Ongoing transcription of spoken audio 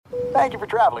Thank you for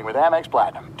traveling with Amex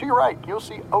Platinum. To your right, you'll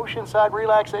see oceanside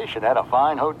relaxation at a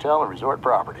fine hotel and resort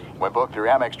property. When booked through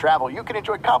Amex Travel, you can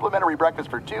enjoy complimentary breakfast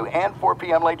for 2 and 4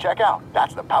 p.m. late checkout.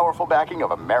 That's the powerful backing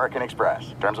of American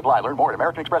Express. Terms apply. Learn more at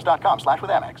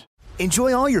americanexpress.com/withAmex.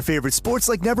 Enjoy all your favorite sports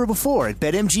like never before at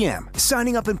BetMGM.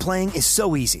 Signing up and playing is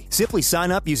so easy. Simply sign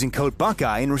up using code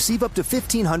Buckeye and receive up to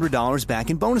 $1,500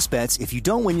 back in bonus bets if you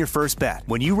don't win your first bet.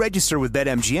 When you register with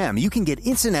BetMGM, you can get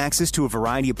instant access to a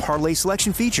variety of parlay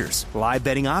selection features, live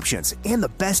betting options, and the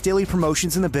best daily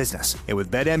promotions in the business. And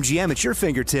with BetMGM at your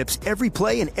fingertips, every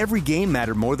play and every game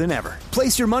matter more than ever.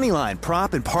 Place your moneyline,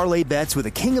 prop, and parlay bets with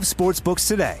the king of sportsbooks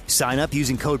today. Sign up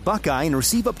using code Buckeye and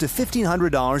receive up to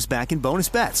 $1,500 back in bonus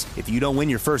bets if you don't win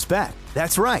your first bet.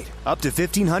 That's right, up to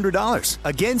 $1,500.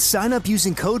 Again, sign up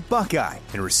using code Buckeye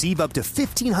and receive up to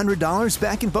 $1,500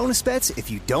 back in bonus bets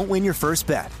if you don't win your first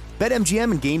bet.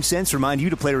 BetMGM and GameSense remind you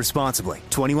to play responsibly.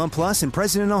 21 plus and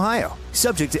present in Ohio.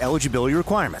 Subject to eligibility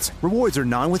requirements. Rewards are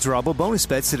non-withdrawable bonus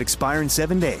bets that expire in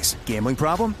 7 days. Gambling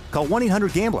problem? Call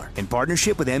 1-800-GAMBLER in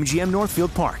partnership with MGM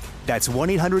Northfield Park. That's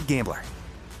 1-800-GAMBLER.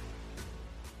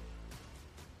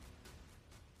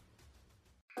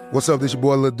 What's up, this your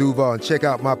boy Lil Duval, and check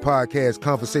out my podcast,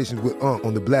 Conversations with Unc,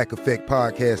 on the Black Effect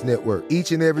Podcast Network.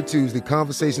 Each and every Tuesday,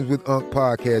 Conversations with Unc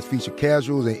podcast feature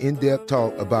casuals and in-depth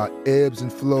talk about ebbs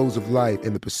and flows of life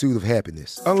and the pursuit of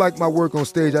happiness. Unlike my work on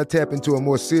stage, I tap into a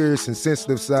more serious and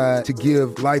sensitive side to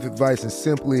give life advice and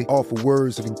simply offer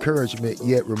words of encouragement,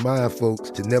 yet remind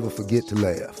folks to never forget to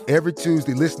laugh. Every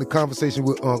Tuesday, listen to Conversation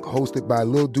with Unc, hosted by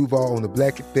Lil Duval on the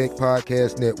Black Effect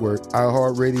Podcast Network,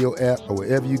 iHeartRadio app, or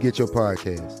wherever you get your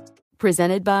podcasts.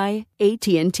 Presented by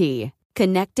AT&T.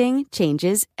 Connecting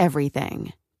changes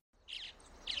everything.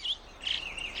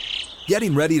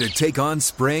 Getting ready to take on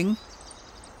spring?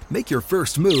 Make your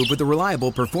first move with the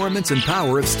reliable performance and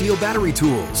power of Steel battery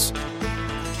tools.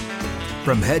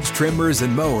 From hedge trimmers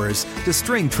and mowers to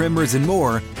string trimmers and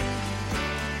more,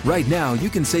 right now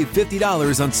you can save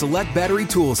 $50 on select battery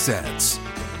tool sets.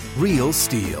 Real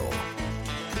Steel.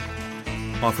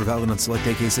 Offer valid on select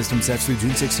AK system sets through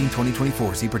June 16,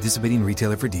 2024. See participating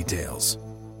retailer for details.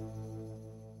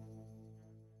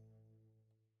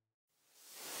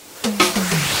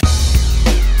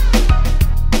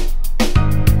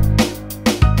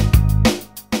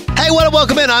 Hey, what up?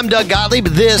 Welcome in. I'm Doug Gottlieb.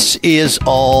 This is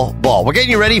All Ball. We're getting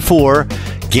you ready for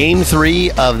Game 3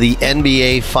 of the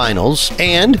NBA Finals,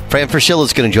 and Fran Fraschilla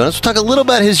is going to join us. We'll talk a little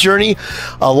about his journey,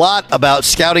 a lot about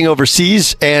scouting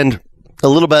overseas, and a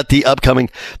little about the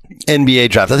upcoming NBA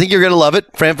draft. I think you're going to love it.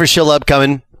 Fran Fraschilla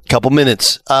upcoming couple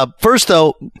minutes. First,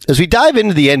 though, as we dive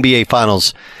into the NBA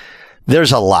Finals,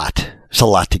 there's a lot. There's a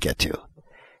lot to get to.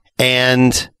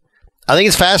 And I think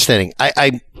it's fascinating.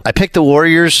 I picked the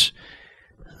Warriors.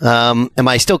 Am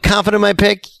I still confident in my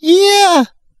pick? Yeah.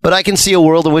 But I can see a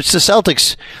world in which the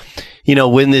Celtics,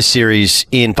 win this series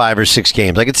in 5 or 6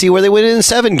 games. I can see where they win it in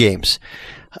 7 games.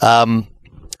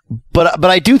 But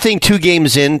I do think 2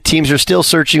 games in, teams are still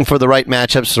searching for the right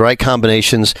matchups, the right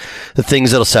combinations, the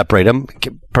things that'll separate them.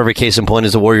 Perfect case in point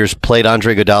is the Warriors played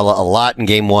Andre Iguodala a lot in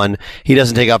Game 1. He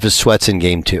doesn't take off his sweats in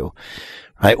Game 2.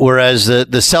 Right? Whereas the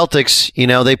Celtics,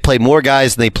 they played more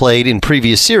guys than they played in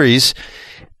previous series,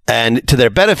 and to their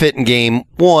benefit in Game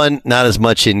 1, not as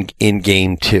much in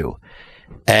Game 2.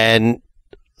 And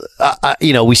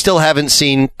we still haven't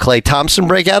seen Klay Thompson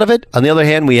break out of it. On the other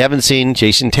hand, we haven't seen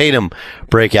Jason Tatum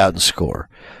break out and score.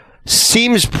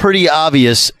 Seems pretty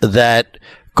obvious that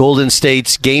Golden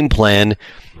State's game plan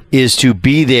is to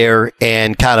be there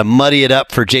and kind of muddy it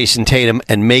up for Jason Tatum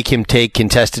and make him take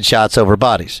contested shots over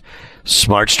bodies.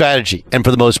 Smart strategy. And for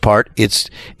the most part,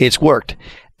 it's worked.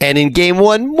 And in Game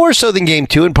 1, more so than Game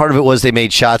 2, and part of it was they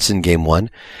made shots in Game 1.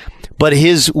 But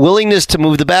his willingness to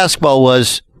move the basketball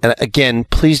was, and again,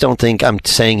 please don't think I'm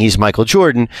saying he's Michael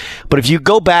Jordan, but if you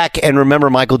go back and remember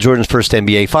Michael Jordan's first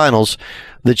NBA Finals,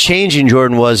 the change in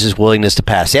Jordan was his willingness to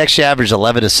pass. He actually averaged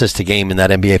 11 assists a game in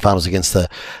that NBA Finals against the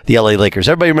LA Lakers.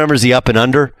 Everybody remembers the up and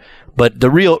under, but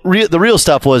the real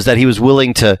stuff was that he was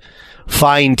willing to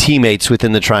find teammates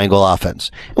within the triangle offense.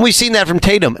 And we've seen that from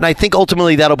Tatum, and I think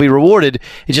ultimately that'll be rewarded.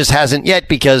 It just hasn't yet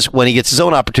because when he gets his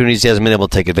own opportunities, he hasn't been able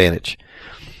to take advantage.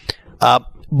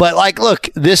 But look,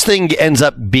 this thing ends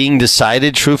up being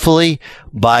decided, truthfully,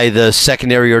 by the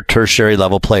secondary or tertiary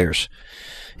level players.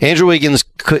 Andrew Wiggins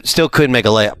still couldn't make a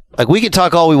layup. We can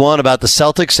talk all we want about the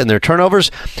Celtics and their turnovers.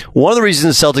 One of the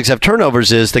reasons the Celtics have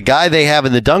turnovers is the guy they have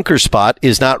in the dunker spot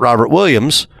is not Robert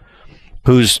Williams,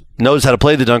 who knows how to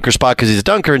play the dunker spot because he's a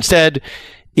dunker. Instead,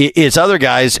 it's other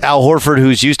guys, Al Horford,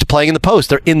 who's used to playing in the post.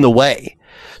 They're in the way.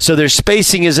 So their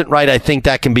spacing isn't right. I think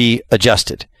that can be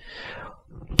adjusted.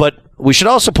 But we should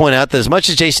also point out that as much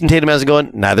as Jason Tatum hasn't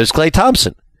gone, neither is Klay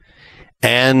Thompson.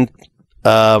 And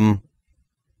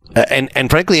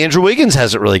frankly, Andrew Wiggins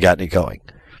hasn't really gotten it going.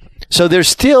 So there's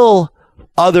still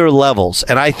other levels.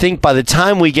 And I think by the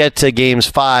time we get to games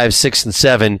 5, 6, and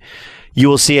 7, you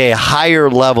will see a higher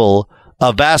level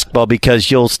of basketball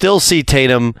because you'll still see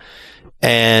Tatum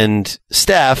and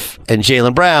Steph and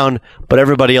Jaylen Brown, but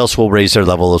everybody else will raise their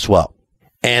level as well.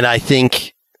 And I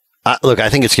think, I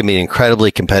think it's going to be an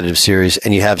incredibly competitive series,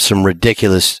 and you have some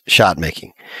ridiculous shot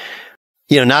making.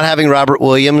 Not having Robert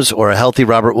Williams or a healthy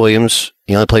Robert Williams,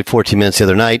 he only played 14 minutes the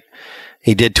other night.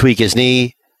 He did tweak his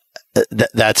knee.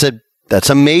 That's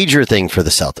a major thing for the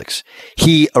Celtics.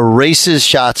 He erases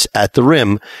shots at the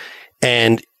rim.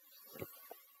 And,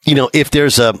 if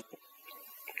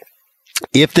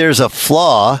there's a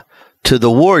flaw to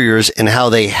the Warriors in how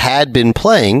they had been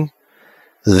playing,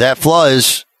 that flaw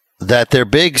is that their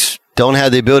bigs don't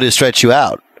have the ability to stretch you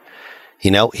out.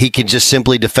 He can just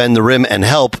simply defend the rim and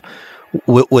help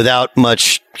without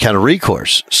much kind of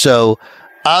recourse. So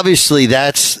obviously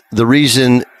that's the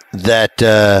reason that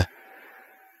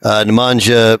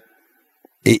Nemanja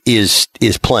is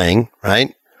playing,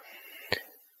 right?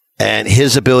 And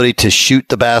his ability to shoot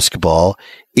the basketball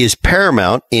is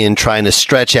paramount in trying to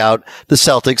stretch out the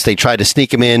Celtics. They tried to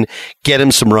sneak him in, get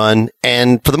him some run,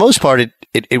 and for the most part,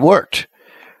 it worked.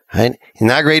 Right? He's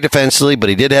not great defensively, but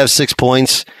he did have 6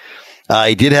 points.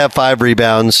 He did have 5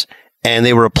 rebounds, and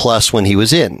they were a plus when he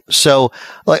was in. So,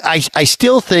 I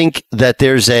still think that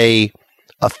there's a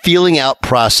feeling out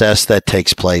process that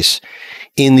takes place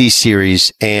in these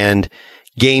series. And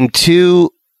game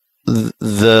 2,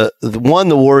 the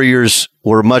Warriors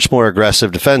were much more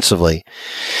aggressive defensively.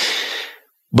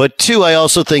 But 2, I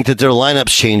also think that their lineups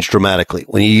changed dramatically.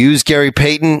 When you use Gary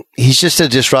Payton, he's just a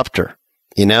disruptor.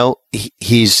 He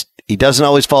doesn't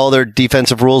always follow their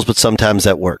defensive rules, but sometimes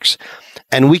that works.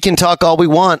 And we can talk all we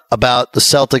want about the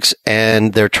Celtics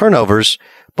and their turnovers,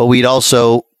 but we'd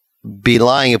also be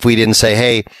lying if we didn't say,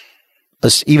 hey,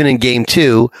 even in game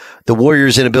 2, the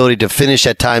Warriors' inability to finish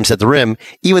at times at the rim,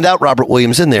 even without Robert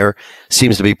Williams in there,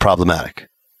 seems to be problematic.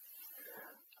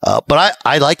 But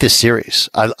I like this series.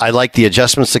 I like the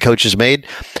adjustments the coaches made,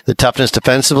 the toughness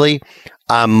defensively.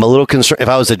 I'm a little concerned. If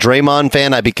I was a Draymond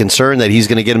fan, I'd be concerned that he's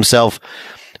going to get himself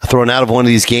thrown out of one of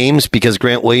these games because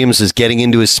Grant Williams is getting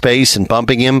into his space and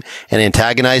bumping him and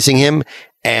antagonizing him,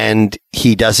 and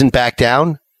he doesn't back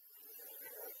down.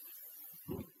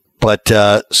 But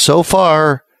so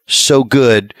far, so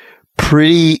good.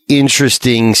 Pretty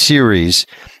interesting series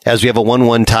as we have a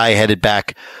 1-1 tie headed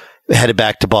back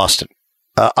to Boston.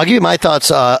 I'll give you my thoughts,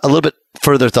 a little bit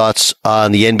further thoughts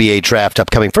on the NBA draft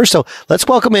upcoming. First, though, let's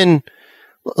welcome in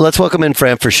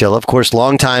Fran Fraschilla, of course,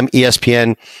 longtime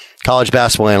ESPN college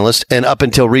basketball analyst, and up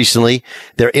until recently,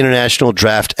 their international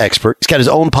draft expert. He's got his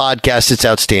own podcast. It's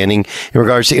outstanding in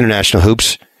regards to international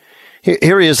hoops.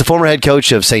 Here he is, the former head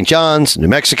coach of St. John's, New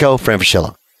Mexico, Fran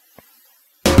Fraschilla.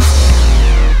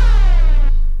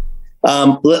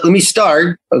 Let me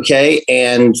start, okay?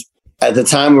 And at the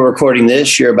time we're recording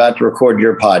this, you're about to record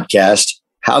your podcast.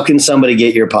 How can somebody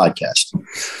get your podcast?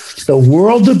 The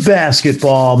World of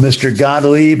Basketball, Mr.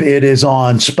 Gottlieb. It is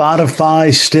on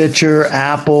Spotify, Stitcher,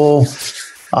 Apple,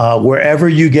 wherever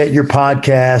you get your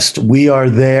podcast. We are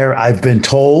there, I've been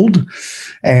told.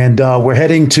 And we're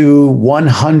heading to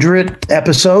 100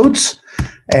 episodes.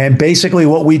 And basically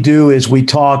what we do is we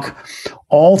talk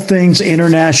all things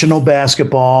international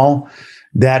basketball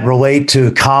that relate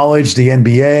to college, the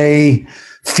NBA,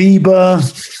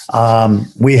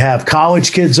 FIBA. We have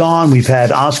college kids on. We've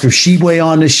had Oscar Tshiebwe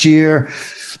on this year.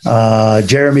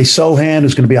 Jeremy Sohan,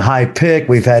 who's going to be a high pick.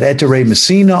 We've had Ettore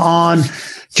Messina on,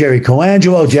 Jerry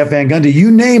Colangelo, Jeff Van Gundy.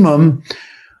 You name them,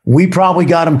 we probably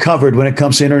got them covered when it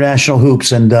comes to international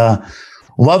hoops, and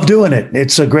love doing it.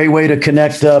 It's a great way to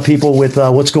connect people with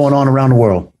what's going on around the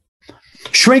world.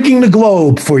 Shrinking the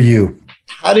globe for you.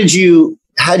 How'd you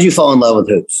fall in love with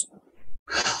hoops?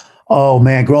 Oh,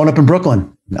 man, growing up in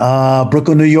Brooklyn,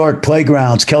 New York,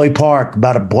 playgrounds, Kelly Park,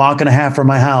 about a block and a half from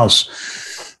my house.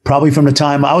 Probably from the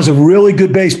time I was a really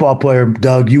good baseball player,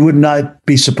 Doug. You would not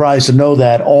be surprised to know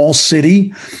that. All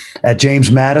city at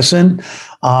James Madison.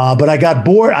 But I got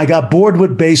bored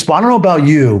with baseball. I don't know about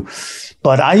you,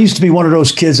 but I used to be one of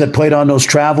those kids that played on those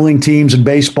traveling teams in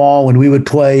baseball when we would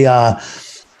play a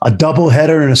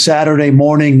doubleheader on a Saturday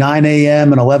morning, 9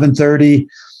 a.m. and 11:30.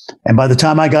 And by the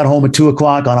time I got home at 2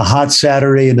 o'clock on a hot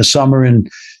Saturday in the summer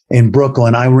in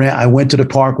Brooklyn, I went to the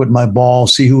park with my ball,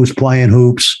 see who was playing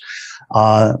hoops.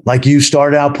 Like you,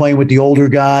 started out playing with the older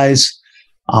guys,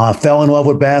 fell in love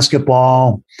with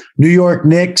basketball. New York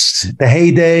Knicks, the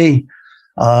heyday,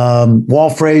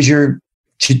 Walt Frazier,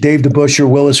 Dave DeBuscher,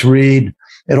 Willis Reed.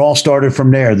 It all started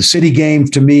from there. The city game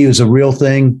to me is a real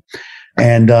thing.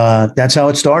 And that's how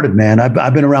it started, man.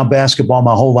 I've been around basketball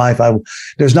my whole life.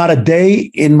 There's not a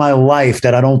day in my life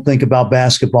that I don't think about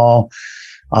basketball,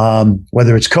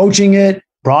 whether it's coaching it,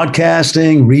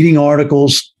 broadcasting, reading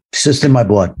articles. It's just in my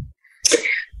blood.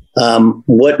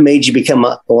 What made you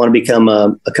want to become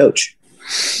a coach?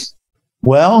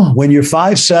 Well, when you're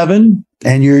 5'7"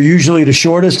 and you're usually the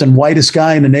shortest and whitest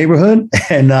guy in the neighborhood,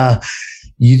 and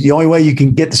the only way you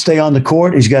can get to stay on the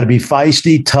court is you got to be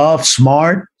feisty, tough,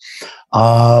 smart,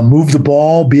 move the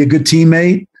ball, be a good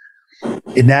teammate.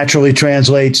 It naturally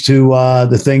translates to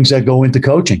the things that go into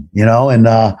coaching, and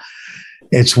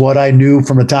it's what I knew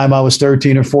from the time I was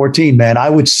 13 or 14, man. I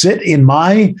would sit in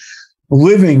my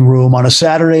living room on a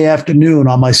Saturday afternoon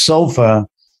on my sofa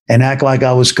and act like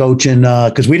I was coaching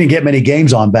because we didn't get many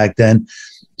games on back then.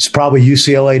 It's probably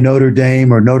UCLA, Notre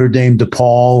Dame, or Notre Dame,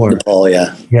 DePaul,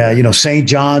 St.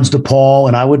 John's, DePaul,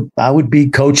 and I would be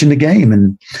coaching the game,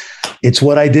 and it's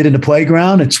what I did in the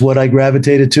playground. It's what I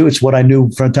gravitated to. It's what I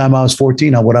knew from the time I was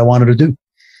 14 on what I wanted to do.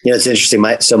 It's interesting.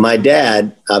 My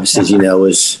dad, obviously, as you know,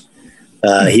 was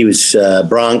he was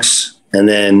Bronx, and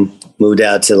then moved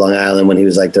out to Long Island when he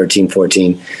was like 13,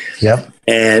 14. Yep.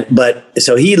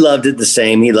 So he loved it the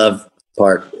same. He loved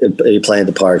playing at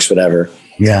the parks, whatever.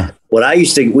 Yeah. We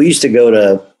used to go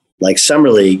to like summer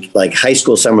league, like high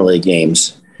school summer league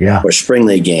games, or spring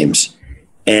league games.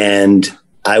 And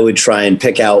I would try and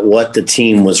pick out what the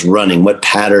team was running, what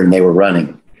pattern they were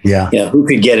running. Yeah. Who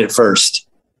could get it first.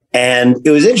 And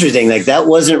it was interesting. Like that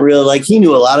wasn't real, like he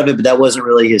knew a lot of it, but that wasn't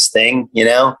really his thing,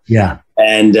 Yeah.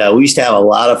 And we used to have a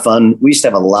lot of fun. We used to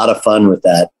have a lot of fun with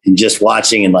that and just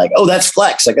watching and like, oh, that's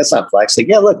flex. Like, that's not flex. Like,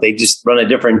 yeah, look, they just run a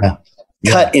different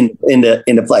cut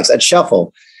into flex. That's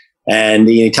shuffle. And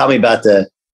he taught me about the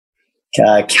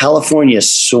California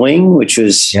swing, which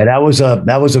was that was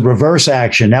a reverse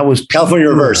action. That was California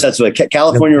reverse. That's what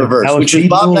California reverse, which was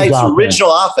Bob Knight's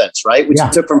original offense, right? Which he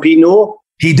took from Pete Newell.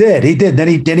 He did. Then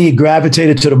he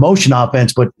gravitated to the motion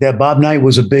offense. But Bob Knight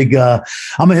was a big. I'm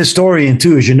a historian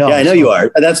too, as you know. Yeah, I know you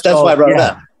are. That's why I brought it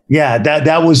up. Yeah,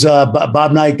 that was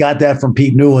Bob Knight got that from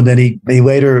Pete Newell, and then he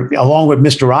later, along with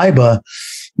Mr. Iba.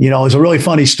 It's a really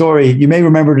funny story. You may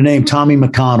remember the name Tommy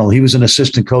McConnell. He was an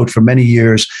assistant coach for many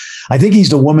years. I think he's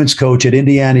the women's coach at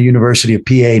Indiana University of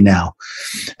PA now.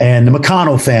 And the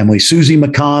McConnell family, Susie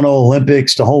McConnell,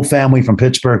 Olympics, the whole family from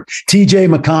Pittsburgh,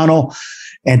 TJ McConnell.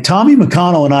 And Tommy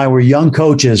McConnell and I were young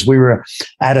coaches. We were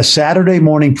at a Saturday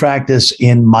morning practice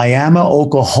in Miami,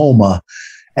 Oklahoma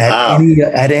at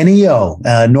NEO,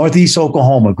 Northeast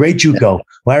Oklahoma. Great JUCO.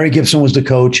 Larry Gibson was the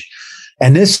coach.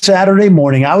 And this Saturday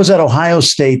morning, I was at Ohio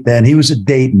State then. He was at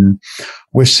Dayton.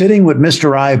 We're sitting with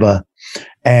Mr. Iba,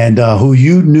 and who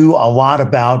you knew a lot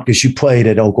about because you played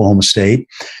at Oklahoma State.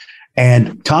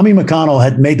 And Tommy McConnell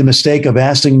had made the mistake of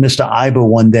asking Mr. Iba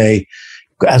one day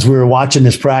as we were watching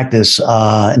this practice,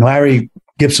 and Larry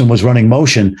Gibson was running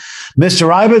motion. Mr.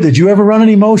 Iba, did you ever run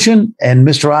any motion? And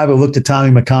Mr. Iba looked at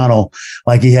Tommy McConnell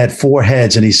like he had four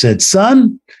heads, and he said,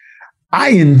 "Son, I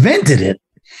invented it."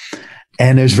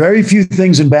 And there's very few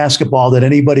things in basketball that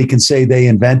anybody can say they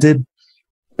invented,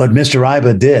 but Mr.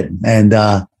 Iba did. And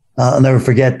I'll never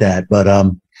forget that. But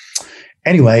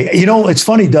anyway, it's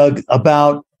funny, Doug,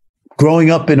 about growing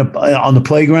up on the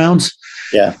playgrounds.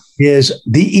 Yeah. Is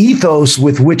the ethos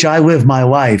with which I live my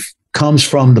life comes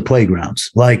from the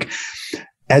playgrounds. Like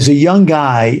as a young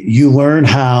guy, you learn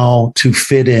how to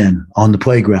fit in on the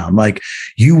playground. Like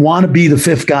you want to be the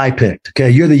fifth guy picked. Okay.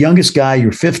 You're the youngest guy.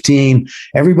 You're 15.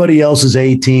 Everybody else is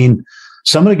 18.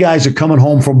 Some of the guys are coming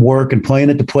home from work and playing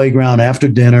at the playground after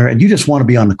dinner, and you just want to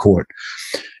be on the court.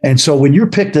 And so when you're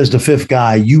picked as the fifth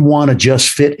guy, you want to just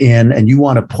fit in and you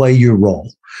want to play your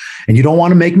role. And you don't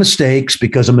want to make mistakes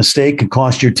because a mistake can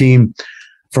cost your team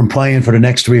from playing for the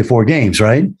next 3 or 4 games,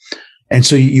 right? And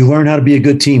so you learn how to be a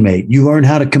good teammate. You learn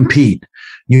how to compete.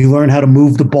 You learn how to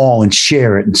move the ball and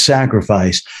share it and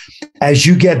sacrifice. As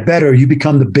you get better, you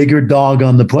become the bigger dog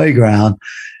on the playground.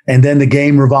 And then the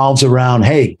game revolves around,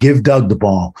 hey, give Doug the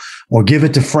ball or give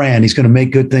it to Fran. He's going to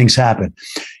make good things happen.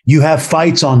 You have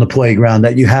fights on the playground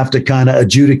that you have to kind of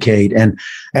adjudicate. And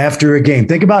after a game,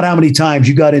 think about how many times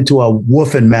you got into a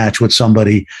woofing match with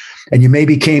somebody and you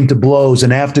maybe came to blows.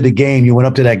 And after the game, you went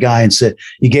up to that guy and said,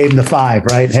 you gave him the 5,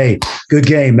 right? Hey, good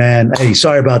game, man. Hey,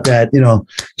 sorry about that.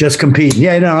 Just competing.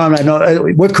 Yeah, no,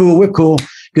 we're cool.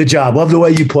 Good job. Love the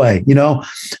way you play.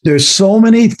 There's so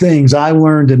many things I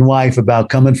learned in life about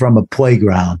coming from a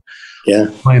playground.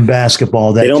 Yeah. Playing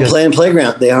basketball. They don't play in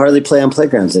playground. They hardly play on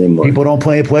playgrounds anymore. People don't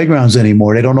play at playgrounds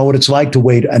anymore. They don't know what it's like to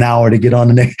wait an hour to get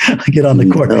on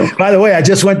the court. No. By the way, I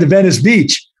just went to Venice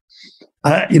Beach.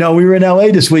 We were in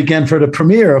LA this weekend for the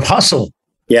premiere of Hustle.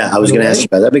 Yeah, I was going to ask you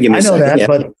about that. But give me I know that,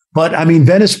 yeah. But I mean,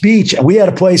 Venice Beach. We had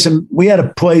a place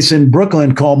in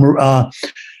Brooklyn called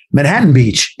Manhattan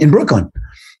Beach in Brooklyn,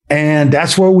 and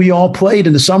that's where we all played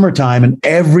in the summertime, and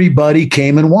everybody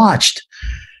came and watched.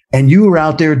 And you were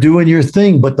out there doing your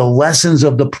thing, but the lessons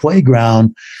of the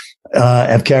playground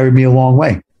have carried me a long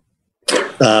way.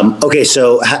 Okay,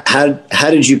 so how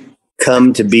did you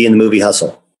come to be in the movie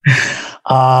Hustle?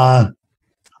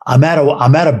 I'm at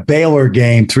a Baylor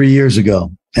game 3 years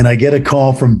ago, and I get a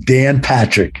call from Dan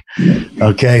Patrick,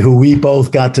 okay, who we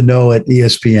both got to know at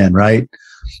ESPN, right?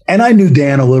 And I knew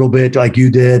Dan a little bit like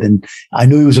you did, and I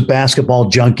knew he was a basketball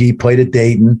junkie, played at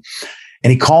Dayton. And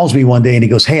he calls me one day and he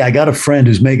goes, "Hey, I got a friend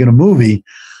who's making a movie,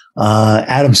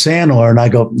 Adam Sandler." And I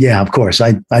go, "Yeah, of course.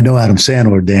 I know Adam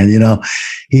Sandler, Dan."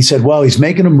 He said, "Well, he's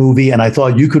making a movie, and I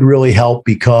thought you could really help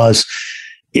because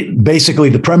basically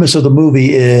the premise of the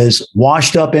movie is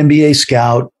washed up NBA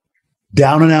scout,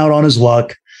 down and out on his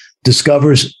luck,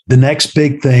 discovers the next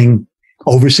big thing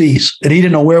overseas. And he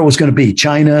didn't know where it was going to be,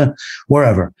 China,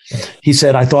 wherever." He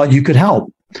said, "I thought you could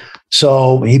help."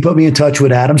 So he put me in touch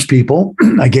with Adam's people.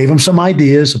 I gave him some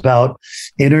ideas about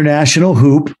international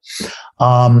hoop.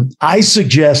 I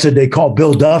suggested they call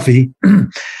Bill Duffy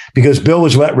because Bill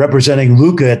was representing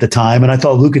Luka at the time. And I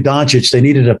thought Luka Doncic, they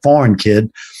needed a foreign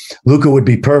kid. Luka would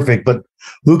be perfect, but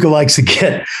Luka likes to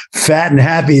get fat and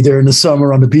happy during the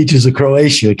summer on the beaches of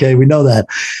Croatia. Okay, we know that.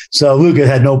 So Luka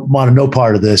wanted no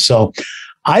part of this. So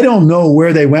I don't know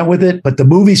where they went with it, but the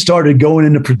movie started going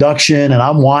into production and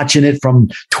I'm watching it from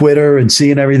Twitter and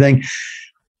seeing everything.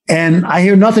 And I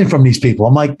hear nothing from these people.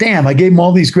 I'm like, damn, I gave them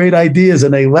all these great ideas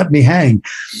and they let me hang.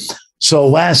 So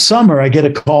last summer, I get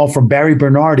a call from Barry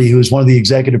Bernardi, who is one of the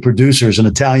executive producers, an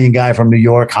Italian guy from New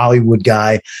York, Hollywood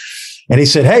guy. And he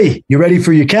said, "Hey, you ready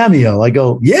for your cameo?" I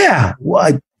go, "Yeah."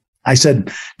 Well, I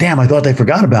said, "Damn, I thought they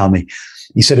forgot about me."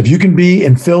 He said, "If you can be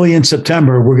in Philly in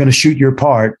September, we're going to shoot your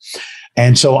part."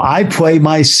 And so I play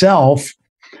myself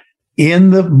in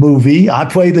the movie. I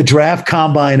play the draft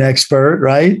combine expert,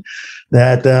 right?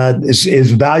 That is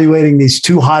evaluating these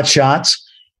two hot shots.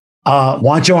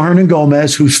 Juancho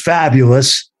Hernan-Gomez, who's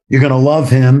fabulous. You're going to love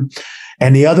him.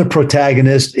 And the other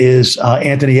protagonist is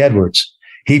Anthony Edwards.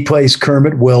 He plays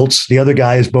Kermit Wiltz. The other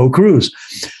guy is Bo Cruz.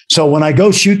 So when I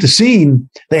go shoot the scene,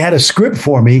 they had a script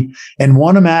for me. And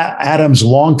one of Adam's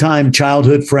longtime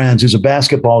childhood friends, who's a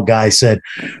basketball guy, said,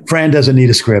 "Fran doesn't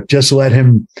need a script. Just let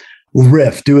him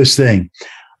riff, do his thing."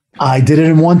 I did it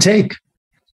in one take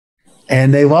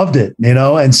and they loved it,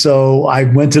 And so I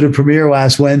went to the premiere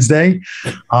last Wednesday.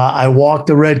 I walked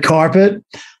the red carpet.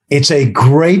 It's a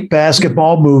great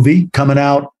basketball movie coming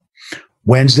out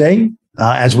Wednesday.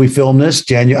 As we film this,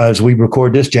 as we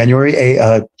record this, June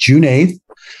 8th.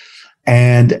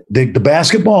 And the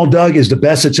basketball, Doug, is the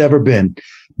best it's ever been.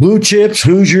 Blue Chips,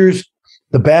 Hoosiers,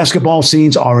 the basketball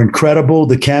scenes are incredible.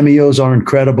 The cameos are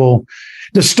incredible.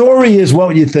 The story is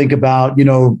what you think about,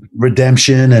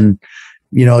 redemption and,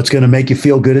 it's going to make you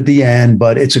feel good at the end,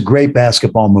 but it's a great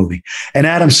basketball movie. And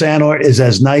Adam Sandler is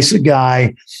as nice a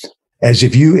guy as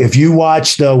if you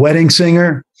watch The Wedding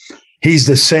Singer. He's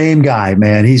the same guy,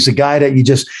 man. He's the guy that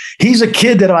he's a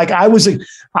kid that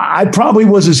I probably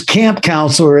was his camp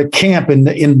counselor at camp in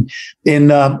the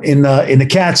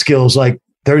Catskills like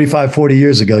 35, 40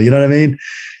 years ago. You know what I mean?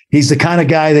 He's the kind of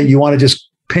guy that you want to just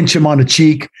pinch him on the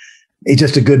cheek. He's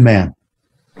just a good man.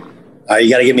 You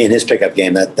got to get me in his pickup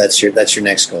game. That's your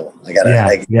next goal. I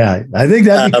think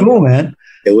that'd be cool, man.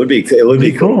 It would be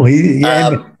cool.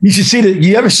 You should see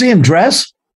you ever see him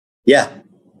dress? Yeah.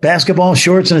 Basketball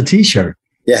shorts and a t-shirt.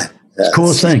 Yeah. It's the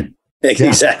coolest thing.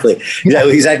 Exactly. Yeah.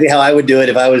 Exactly how I would do it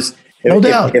if I was, no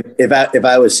doubt. If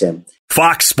I was him.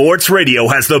 Fox Sports Radio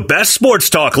has the best sports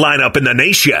talk lineup in the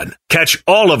nation. Catch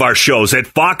all of our shows at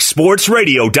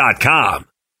foxsportsradio.com.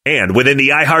 And within the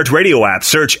iHeartRadio app,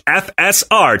 search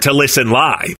FSR to listen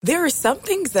live. There are some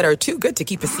things that are too good to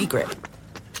keep a secret.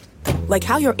 Like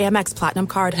how your Amex Platinum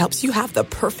card helps you have the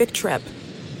perfect trip.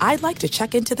 I'd like to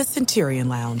check into the Centurion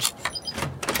Lounge.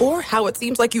 Or how it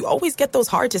seems like you always get those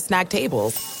hard-to-snag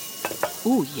tables.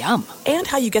 Ooh, yum. And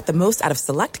how you get the most out of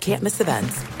select can't-miss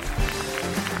events.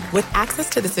 With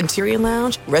access to the Centurion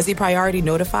Lounge, Resi Priority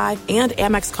Notify, and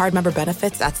Amex card member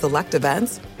benefits at select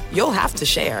events, you'll have to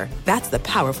share. That's the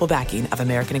powerful backing of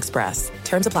American Express.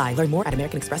 Terms apply. Learn more at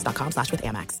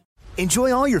americanexpress.com/withAmex.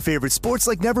 Enjoy all your favorite sports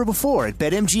like never before at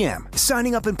BetMGM.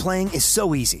 Signing up and playing is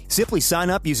so easy. Simply sign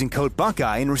up using code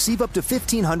Buckeye and receive up to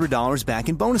 $1,500 back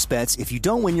in bonus bets if you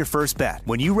don't win your first bet.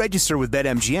 When you register with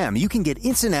BetMGM, you can get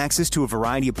instant access to a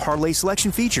variety of parlay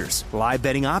selection features, live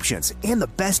betting options, and the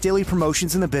best daily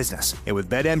promotions in the business. And with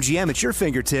BetMGM at your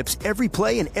fingertips, every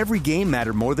play and every game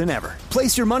matter more than ever.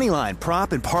 Place your moneyline,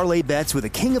 prop, and parlay bets with the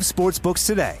king of sportsbooks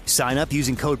today. Sign up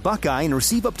using code Buckeye and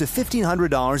receive up to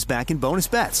 $1,500 back in bonus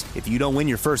bets if you don't win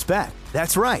your first bet.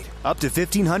 That's right, up to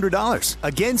 $1,500.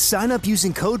 Again, sign up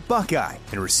using code Buckeye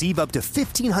and receive up to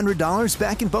 $1,500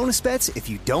 back in bonus bets if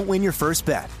you don't win your first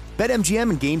bet. BetMGM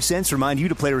and GameSense remind you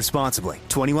to play responsibly.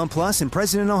 21 plus and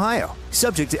present in Ohio.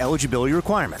 Subject to eligibility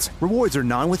requirements. Rewards are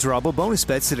non-withdrawable bonus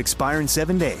bets that expire in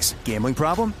 7 days. Gambling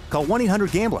problem? Call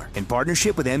 1-800-GAMBLER in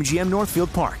partnership with MGM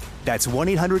Northfield Park. That's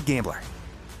 1-800-GAMBLER.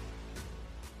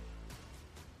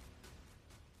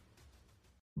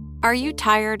 Are you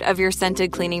tired of your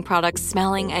scented cleaning products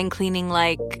smelling and cleaning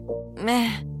like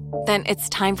meh? Then it's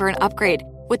time for an upgrade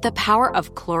with the power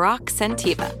of Clorox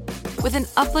Scentiva. With an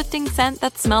uplifting scent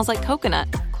that smells like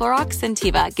coconut, Clorox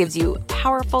Scentiva gives you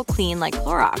powerful clean like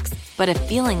Clorox, but a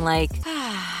feeling like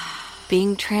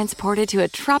being transported to a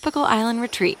tropical island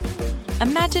retreat.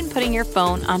 Imagine putting your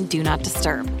phone on Do Not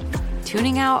Disturb,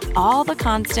 tuning out all the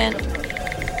constant,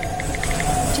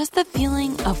 just the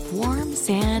feeling of warm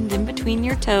sand in between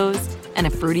your toes and a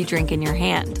fruity drink in your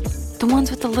hand. The ones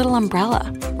with the little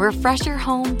umbrella. Refresh your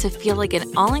home to feel like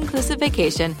an all-inclusive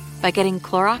vacation by getting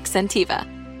Clorox Scentiva.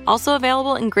 Also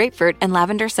available in grapefruit and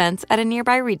lavender scents at a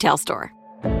nearby retail store.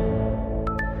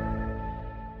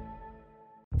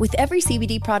 With every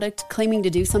CBD product claiming to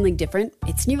do something different,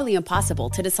 it's nearly impossible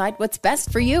to decide what's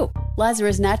best for you.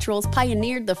 Lazarus Naturals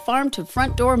pioneered the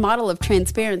farm-to-front-door model of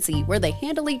transparency, where they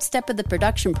handle each step of the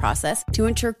production process to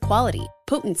ensure quality,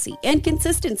 potency, and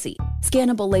consistency.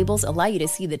 Scannable labels allow you to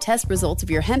see the test results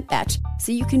of your hemp batch,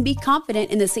 so you can be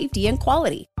confident in the safety and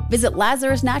quality. Visit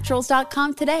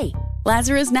LazarusNaturals.com today.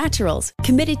 Lazarus Naturals,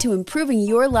 committed to improving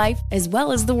your life as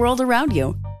well as the world around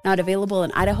you. Not available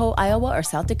in Idaho, Iowa, or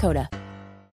South Dakota.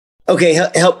 Okay,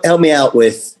 help me out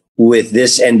with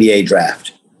this NBA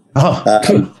draft. I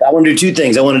want to do two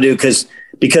things. I want to do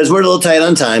because we're a little tight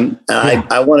on time.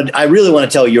 I really want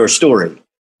to tell your story,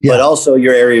 but also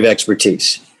your area of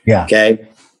expertise. Yeah. Okay.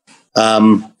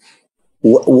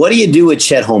 What do you do with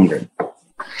Chet Holmgren?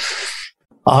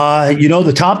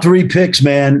 The top three picks,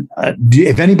 man.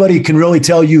 If anybody can really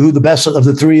tell you who the best of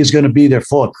the three is going to be, they're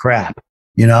full of crap.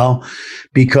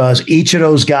 Because each of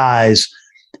those guys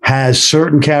has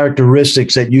certain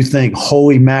characteristics that you think,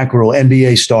 holy mackerel,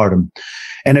 NBA stardom.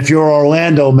 And if you're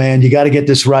Orlando, man, you got to get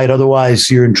this right. Otherwise,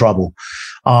 you're in trouble.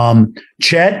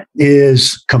 Chet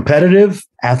is competitive,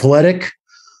 athletic,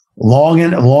 long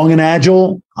and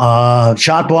agile,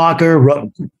 shot blocker,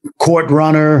 court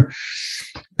runner,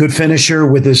 good finisher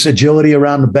with his agility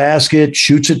around the basket,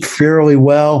 shoots it fairly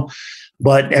well.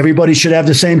 But everybody should have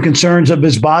the same concerns of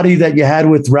his body that you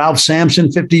had with Ralph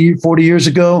Sampson 40 years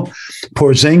ago.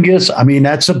 Porzingis, I mean,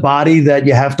 that's a body that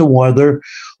you have to wonder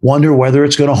whether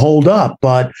it's going to hold up.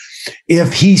 But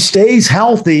if he stays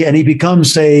healthy and he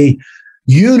becomes a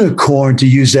unicorn, to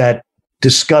use that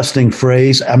disgusting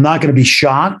phrase, I'm not going to be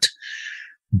shocked.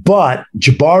 But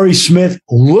Jabari Smith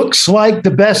looks like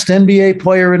the best NBA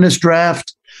player in this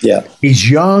draft. Yeah. He's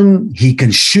young. He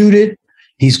can shoot it.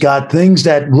 He's got things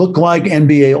that look like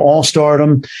NBA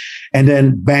all-stardom. And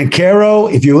then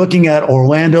Banchero, if you're looking at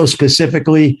Orlando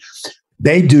specifically,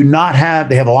 they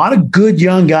have a lot of good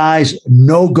young guys,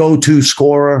 no go-to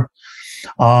scorer.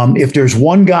 If there's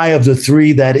one guy of the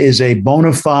three that is a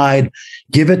bona fide,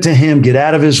 give it to him, get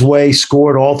out of his way,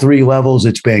 score at all three levels,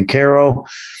 it's Banchero.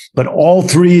 But all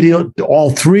three of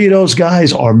those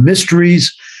guys are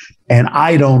mysteries, and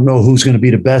I don't know who's going to be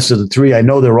the best of the three. I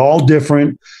know they're all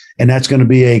different. And that's going to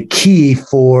be a key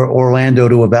for Orlando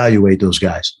to evaluate those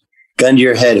guys. Gun to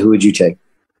your head, who would you take?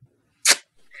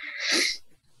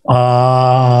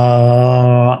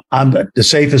 The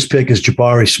safest pick is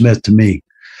Jabari Smith to me.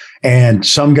 And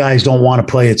some guys don't want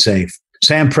to play it safe.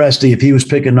 Sam Presti, if he was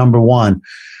picking number one,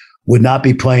 would not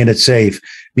be playing it safe.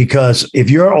 Because if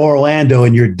you're Orlando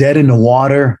and you're dead in the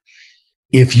water,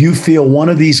 if you feel one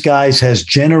of these guys has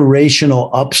generational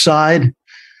upside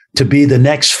to be the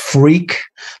next freak,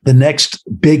 the next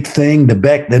big thing, the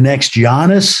next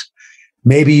Giannis,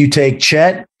 maybe you take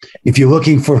Chet. If you're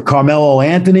looking for Carmelo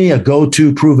Anthony, a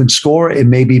go-to proven scorer, it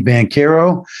may be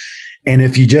Banchero. And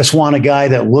if you just want a guy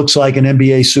that looks like an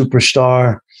NBA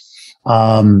superstar,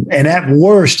 and at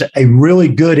worst, a really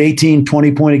good 18,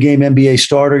 20-point-a-game NBA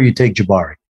starter, you take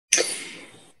Jabari.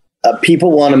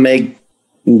 People want to make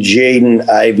Jaden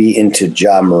Ivey into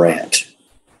Ja Morant?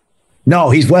 No,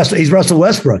 he's Russell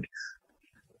Westbrook.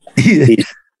 He's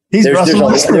Russell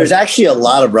Westbrook. There's actually a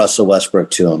lot of Russell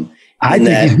Westbrook to him. I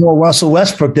think he's more Russell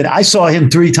Westbrook than I saw him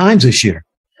 3 times this year.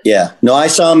 Yeah. No, I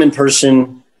saw him in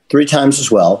person 3 times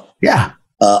as well. Yeah.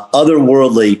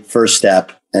 Otherworldly first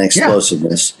step and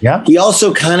explosiveness. Yeah. He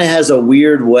also kind of has a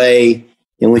weird way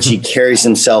in which he carries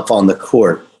himself on the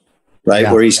court, right?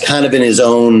 Yeah. Where he's kind of in his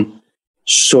own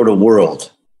sort of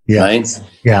world, right?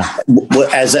 Yeah.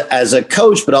 As a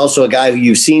coach, but also a guy who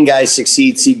you've seen guys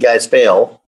succeed, seen guys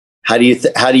fail. How do you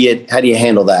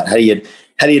handle that? How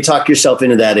do you talk yourself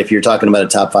into that if you're talking about a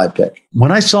top 5 pick?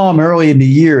 When I saw him early in the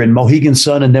year in Mohegan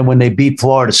Sun, and then when they beat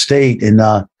Florida State, and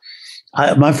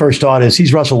my first thought is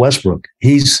he's Russell Westbrook.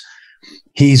 He's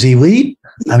elite.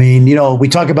 I mean, we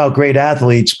talk about great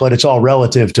athletes, but it's all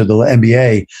relative to the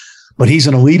NBA. But he's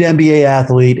an elite NBA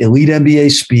athlete, elite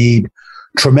NBA speed,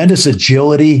 tremendous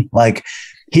agility. Like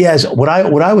he has what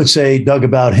I would say, Doug,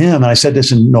 about him, and I said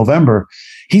this in November.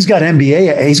 He's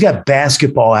got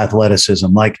basketball athleticism.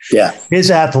 Like his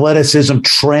athleticism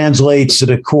translates to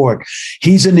the court.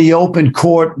 He's in the open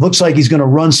court, looks like he's going to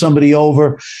run somebody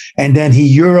over, and then he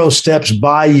Euro steps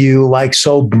by you like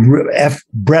so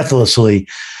breathlessly.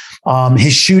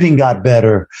 His shooting got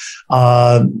better.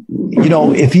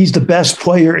 If he's the best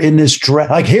player in this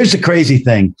draft, like here's the crazy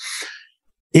thing.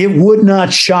 It would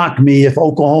not shock me if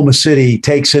Oklahoma City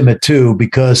takes him at 2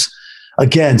 because,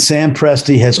 again, Sam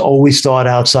Presti has always thought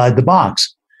outside the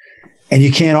box. And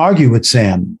you can't argue with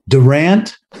Sam.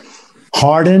 Durant,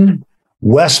 Harden,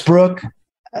 Westbrook,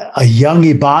 a young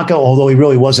Ibaka, although he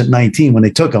really wasn't 19 when they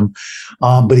took him.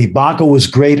 But Ibaka was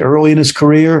great early in his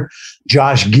career.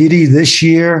 Josh Giddey this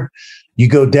year. You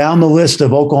go down the list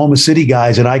of Oklahoma City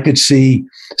guys, and I could see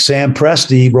Sam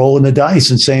Presti rolling the dice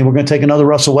and saying, we're going to take another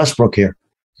Russell Westbrook here.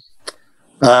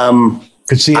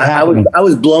 Could see it happening. I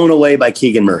was blown away by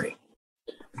Keegan Murray.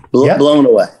 Blown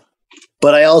away.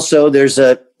 But I also,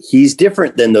 he's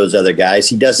different than those other guys.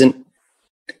 He doesn't,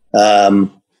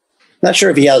 not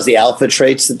sure if he has the alpha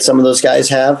traits that some of those guys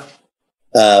have.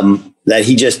 That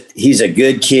he's a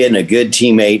good kid and a good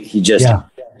teammate. He just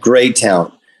great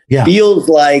talent. Yeah. Feels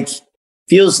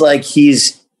like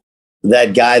he's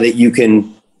that guy that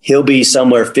he'll be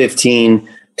somewhere 15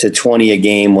 to 20 a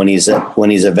game when he's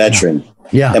a veteran.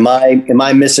 Yeah. Am I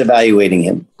misevaluating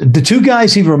him? The 2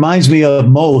 guys he reminds me of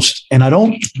most, and I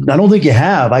don't think you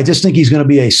have. I just think he's going to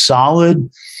be a solid.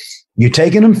 You're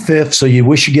taking him 5th, so you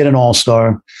wish you get an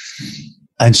all-star.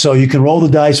 And so you can roll the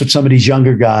dice with some of these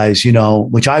younger guys,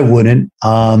 which I wouldn't.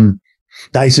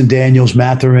 Dyson Daniels,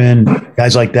 Mathurin,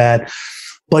 guys like that.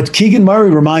 But Keegan Murray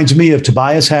reminds me of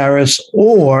Tobias Harris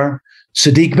or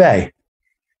Sadiq Bey.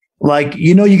 Like,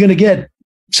 you're going to get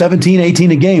 17,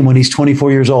 18 a game when he's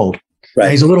 24 years old. Right.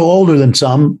 He's a little older than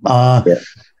some.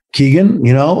 Keegan,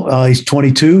 he's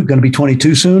 22, going to be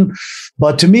 22 soon.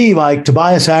 But to me, like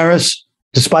Tobias Harris,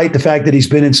 despite the fact that he's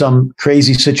been in some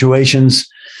crazy situations,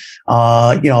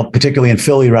 particularly in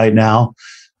Philly right now.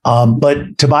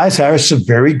 But Tobias Harris is a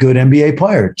very good NBA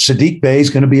player. Sadiq Bey is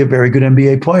going to be a very good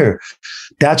NBA player.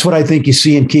 That's what I think you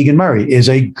see in Keegan Murray is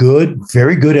a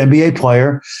very good NBA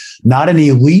player, not an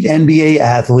elite NBA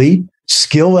athlete,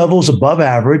 skill levels above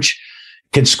average,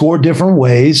 can score different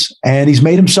ways. And he's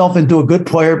made himself into a good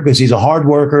player because he's a hard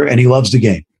worker and he loves the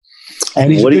game.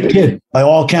 And he's a good kid. By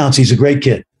all accounts, he's a great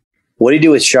kid. What do you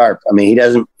do with Sharp? I mean,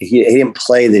 he didn't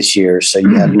play this year, so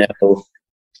you have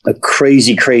a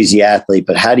crazy athlete.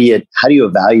 But how do you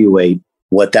evaluate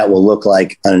what that will look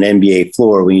like on an NBA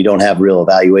floor when you don't have real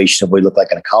evaluation of what he looked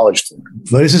like on a college floor?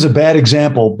 Well, this is a bad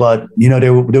example, but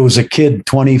there was a kid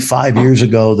 25 years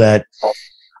ago that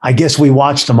I guess we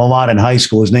watched him a lot in high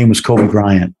school. His name was Kobe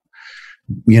Bryant.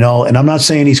 And I'm not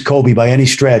saying he's Kobe by any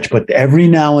stretch, but every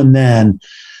now and then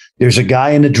there's a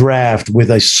guy in the draft with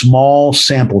a small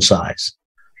sample size.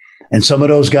 And some of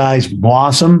those guys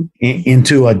blossom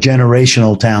into a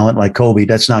generational talent like Kobe.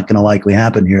 That's not going to likely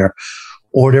happen here.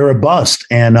 Or they're a bust.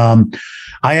 And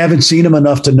I haven't seen him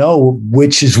enough to know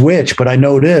which is which, but I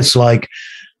know this,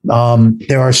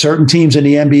 there are certain teams in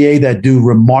the NBA that do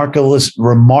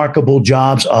remarkable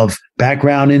jobs of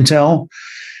background intel.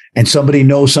 And somebody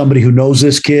knows somebody who knows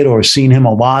this kid or has seen him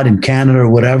a lot in Canada or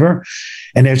whatever.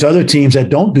 And there's other teams that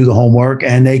don't do the homework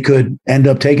and they could end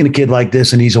up taking a kid like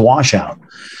this and he's a washout.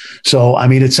 So, I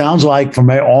mean, it sounds like from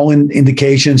all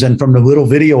indications and from the little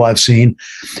video I've seen,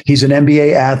 he's an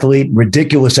NBA athlete,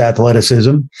 ridiculous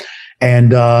athleticism.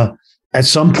 And at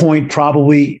some point,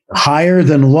 probably higher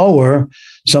than lower,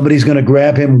 somebody's going to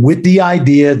grab him with the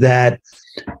idea that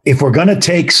if we're going to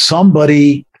take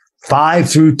somebody 5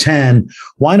 through 10.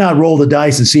 Why not roll the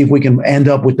dice and see if we can end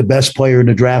up with the best player in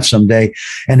the draft someday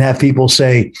and have people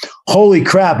say, holy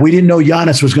crap, we didn't know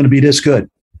Giannis was going to be this good.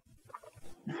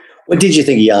 What did you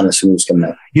think of Giannis when he was coming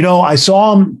out? I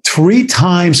saw him 3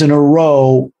 times in a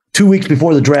row, 2 weeks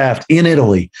before the draft in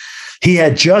Italy. He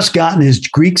had just gotten his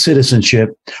Greek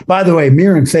citizenship. By the way,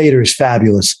 Miran Fader is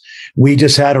fabulous. We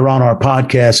just had her on our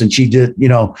podcast, and she did,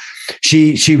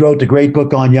 she wrote the great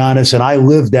book on Giannis, and I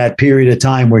lived that period of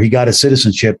time where he got his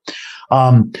citizenship.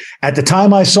 At the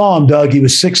time I saw him, Doug, he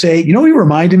was 6'8". You know what he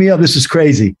reminded me of? This is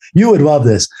crazy. You would love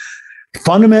this.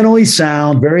 Fundamentally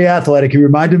sound, very athletic. He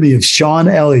reminded me of Sean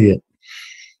Elliott.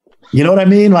 You know what I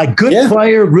mean? Like good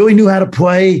player, really knew how to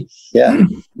play. Yeah.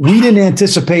 We didn't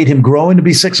anticipate him growing to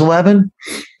be 6'11".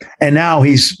 And now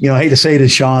he's, I hate to say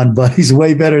this, Sean, but he's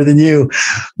way better than you.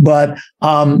 But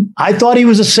I thought he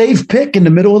was a safe pick in the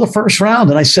middle of the first round.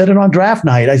 And I said it on draft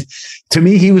night. To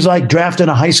me, he was like drafting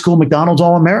a high school McDonald's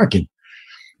All-American.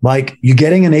 Like you're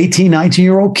getting an 18,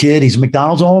 19-year-old kid. He's a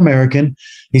McDonald's All-American.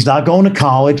 He's not going to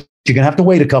college. You're going to have to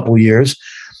wait a couple of years.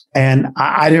 And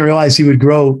I didn't realize he would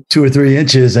grow 2 or 3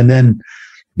 inches and then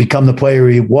become the player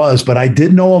he was. But I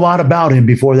did know a lot about him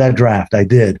before that draft. I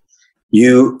did.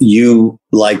 You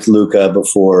liked Luka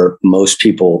before most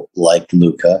people liked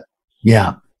Luka.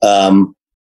 Yeah.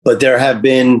 But there have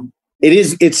been,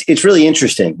 it's really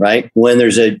interesting, right? When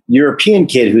there's a European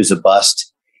kid who's a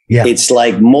bust, it's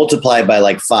like multiplied by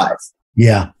like 5.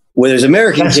 Yeah. Where there's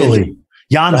American Vesely, kids.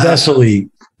 Jan Vesely,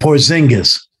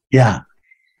 Porzingis. Yeah.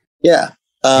 Yeah.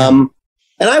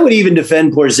 And I would even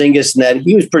defend Porzingis in that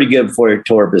he was pretty good before he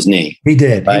tore up his knee. He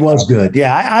did. Right? He was good.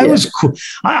 Yeah. I was cool.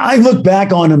 I look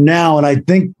back on him now and I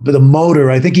think the motor,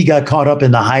 I think he got caught up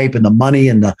in the hype and the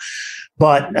money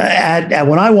but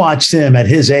when I watched him at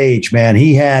his age, man,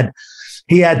 he had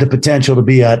the potential to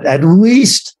be at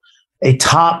least a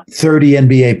top 30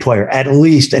 NBA player, at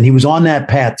least. And he was on that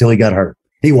path till he got hurt.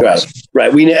 He was.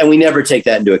 Right. We never take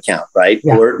that into account, right?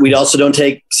 Yeah. Or we also don't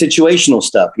take situational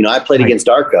stuff. I played against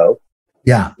Darko.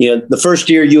 Yeah. The first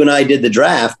year you and I did the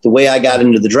draft, the way I got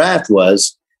into the draft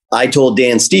was I told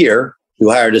Dan Steer, who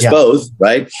hired us both,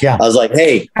 right? Yeah. I was like,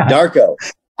 hey, Darko,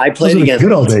 I played against him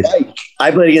twice.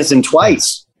 I played against him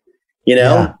twice,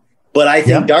 but I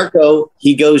think Darko,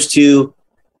 he goes to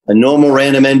a normal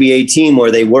random NBA team where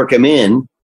they work him in.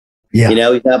 Yeah.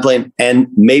 He's not playing, and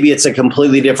maybe it's a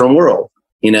completely different world,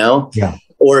 Yeah.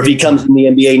 Or if he comes in the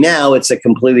NBA now, it's a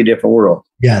completely different world.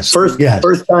 Yes.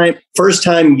 First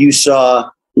time you saw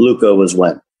Luka was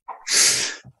when?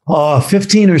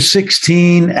 15 or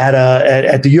 16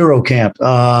 at the Euro camp.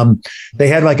 They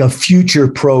had like a future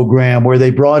program where they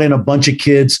brought in a bunch of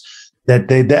kids that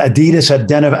Adidas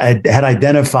had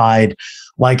identified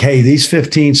like, hey, these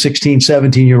 15, 16,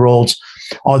 17-year-olds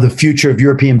are the future of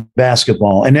European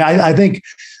basketball. And I think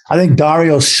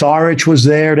Dario Saric was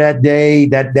there that day,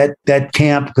 that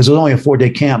camp, because it was only a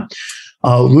 4-day camp.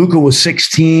 Luka was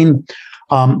 16.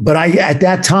 But at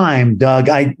that time, Doug,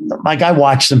 I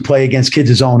watched him play against kids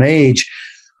his own age.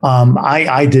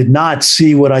 I did not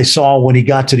see what I saw when he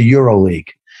got to the EuroLeague,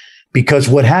 because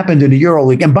what happened in the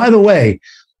EuroLeague, and by the way,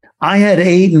 I had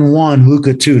 8-1,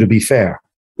 Luka 2, to be fair.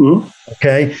 Mm-hmm.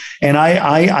 Okay. And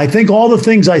I think all the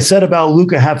things I said about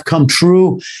Luka have come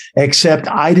true, except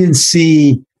I didn't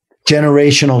see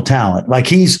generational talent. Like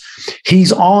he's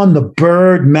on the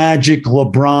Bird, Magic,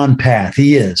 LeBron path.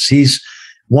 He is. He's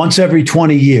once every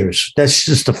 20 years. That's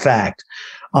just a fact.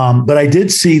 But I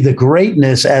did see the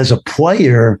greatness as a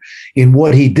player in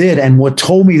what he did. And what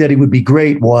told me that he would be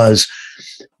great was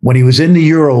when he was in the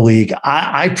EuroLeague.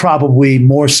 I probably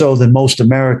more so than most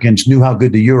Americans knew how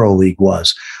good the EuroLeague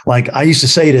was. Like I used to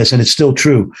say this, and it's still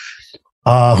true.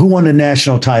 Who won the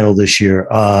national title this year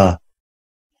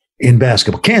in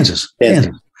basketball? Kansas.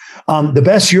 The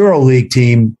best EuroLeague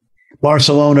team,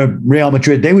 Barcelona, Real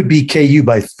Madrid, they would beat KU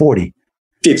by 40.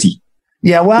 50.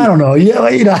 Yeah, well, I don't know. Yeah,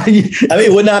 I mean,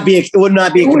 it would not be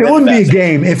a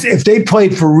game if they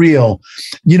played for real.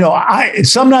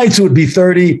 Some nights it would be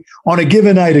 30. On a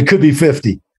given night, it could be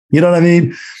 50. You know what I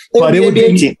mean? They would be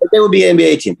an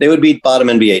NBA team. They would beat bottom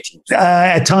NBA teams.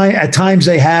 At times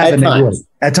they have, they would.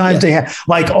 At times they have.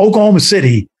 Like Oklahoma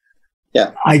City.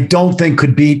 Yeah, I don't think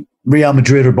could beat Real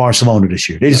Madrid or Barcelona this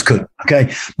year. They just couldn't.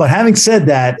 Okay, but having said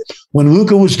that, when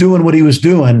Luka was doing what he was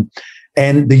doing.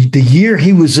 And the year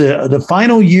he was the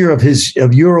final year of his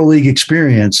EuroLeague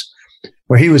experience,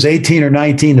 where he was 18 or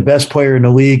 19, the best player in the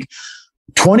league,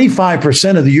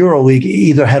 25% of the EuroLeague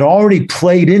either had already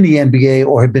played in the NBA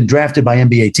or had been drafted by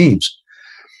NBA teams.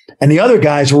 And the other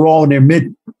guys were all in their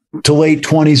mid to late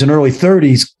 20s and early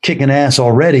 30s kicking ass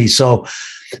already. So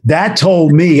that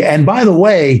told me, and by the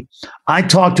way, I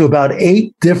talked to about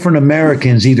 8 different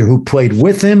Americans, either who played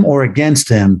with him or against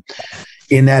him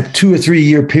in that 2 or 3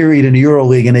 year period in the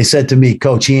EuroLeague. And they said to me,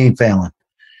 Coach, he ain't failing.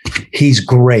 He's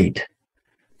great.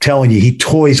 I'm telling you, he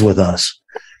toys with us.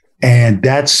 And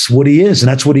that's what he is. And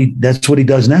that's what he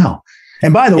does now.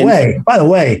 And by the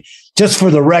way, just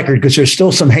for the record, because there's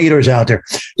still some haters out there.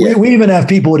 We even have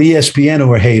people at ESPN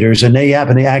who are haters, and they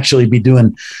happen to actually be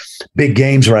doing big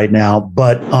games right now.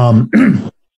 But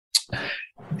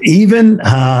even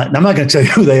I'm not going to tell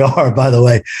you who they are, by the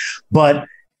way, but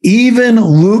even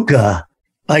Luka,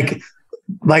 like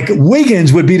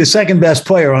Wiggins would be the second best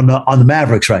player on the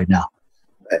Mavericks right now.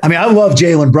 I mean, I love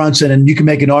Jalen Brunson, and you can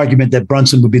make an argument that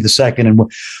Brunson would be the second.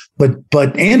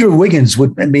 But Andrew Wiggins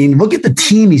would. I mean, look at the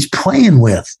team he's playing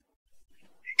with.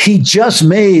 He just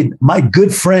made my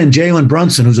good friend Jalen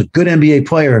Brunson, who's a good NBA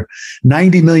player,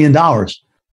 $90 million.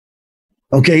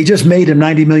 Okay, he just made him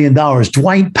 $90 million.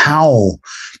 Dwight Powell,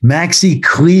 Maxi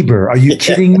Kleber. Are you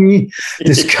kidding me?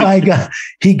 This guy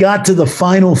got to the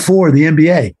Final Four of the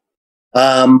NBA.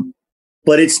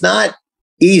 But it's not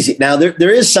easy. Now, there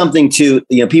is something to,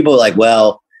 people are like,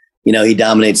 well, he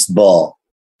dominates the ball.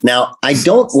 Now,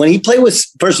 when he played with,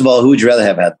 first of all, who would you rather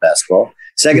have had basketball?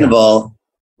 Second of all,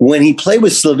 when he played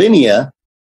with Slovenia,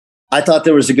 I thought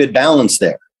there was a good balance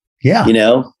there. Yeah.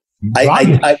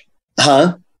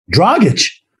 Dragic.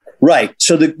 Right.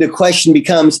 So the question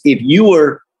becomes, if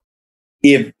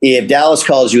Dallas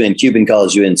calls you in, Cuban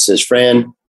calls you in, says,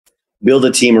 Fran, build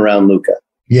a team around Luka.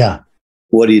 Yeah.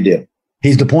 What do you do?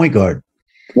 He's the point guard.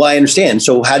 Well, I understand.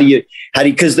 So how do you,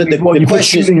 because the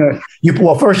question is,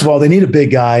 well, first of all, they need a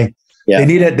big guy. Yeah.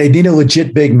 They need a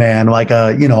legit big man, like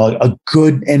a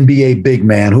good NBA big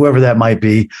man, whoever that might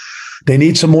be. They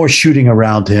need some more shooting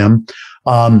around him.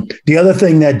 The other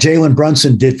thing that Jalen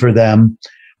Brunson did for them,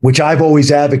 which I've always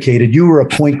advocated, you were a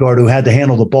point guard who had to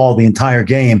handle the ball the entire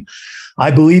game. I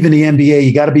believe in the NBA,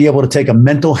 you got to be able to take a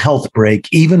mental health break,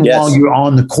 even while you're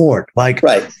on the court. Like,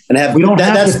 right. And that's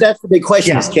the big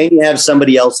question is, can you have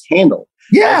somebody else handle?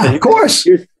 Yeah, of course.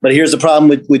 But here's the problem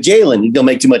with Jalen. You don't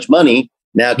make too much money.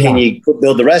 Now, can you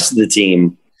build the rest of the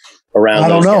team around? I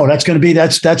don't know. That's going to be,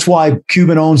 that's why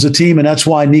Cuban owns the team. And that's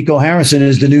why Nico Harrison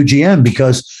is the new GM,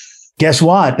 because guess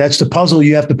what? That's the puzzle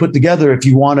you have to put together if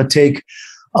you want to take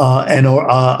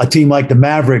a team like the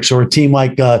Mavericks, or a team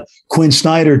like Quinn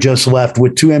Snyder just left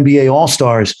with 2 NBA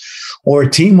All-Stars, or a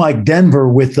team like Denver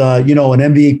with an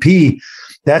MVP.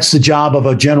 That's the job of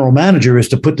a general manager, is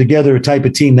to put together a type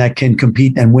of team that can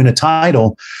compete and win a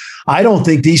title. I don't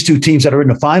think these 2 teams that are in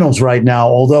the finals right now,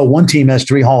 although one team has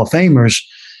 3 Hall of Famers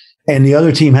and the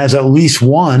other team has at least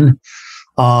 1,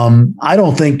 I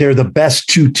don't think they're the best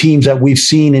 2 teams that we've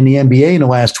seen in the NBA in the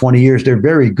last 20 years. They're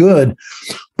very good,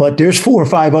 but there's 4 or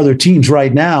 5 other teams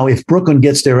right now. If Brooklyn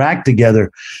gets their act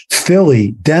together,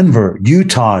 Philly, Denver,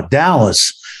 Utah,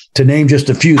 Dallas, to name just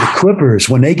a few, the Clippers,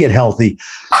 when they get healthy,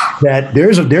 that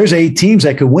there's 8 teams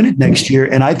that could win it next year.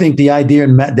 And I think the idea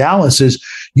in Dallas is,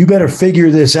 you better figure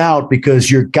this out,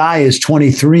 because your guy is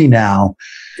 23 now,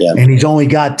 and he's only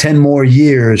got 10 more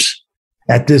years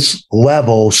at this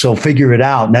level. So figure it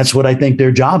out. And that's what I think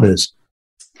their job is.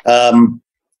 The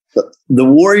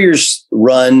Warriors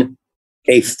run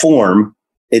a form.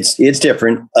 It's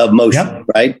different of motion,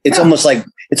 right? It's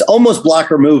almost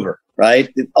blocker mover, right?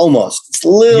 It's a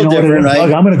little different, right?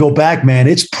 I'm going to go back, man.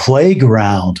 It's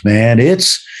playground, man.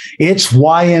 It's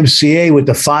YMCA with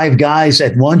the 5 guys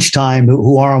at lunchtime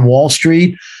who are on Wall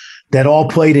Street that all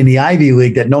played in the Ivy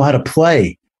League, that know how to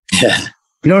play. Yeah.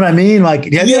 You know what I mean? Like,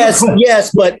 yes,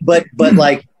 but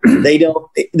like, they don't.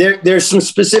 There's some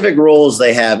specific roles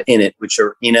they have in it, which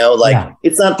are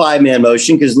it's not 5-man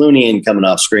motion, because Looney ain't coming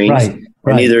off screens, right.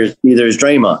 And neither is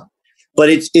Draymond. But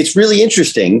it's really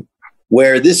interesting,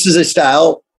 where this is a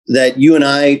style that you and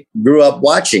I grew up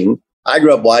watching. I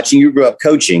grew up watching. You grew up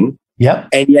coaching. Yep.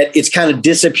 And yet it's kind of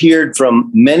disappeared from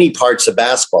many parts of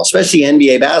basketball, especially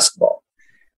NBA basketball.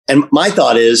 And my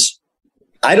thought is,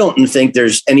 I don't think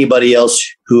there's anybody else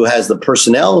who has the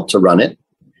personnel to run it.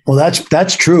 Well,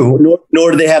 that's true.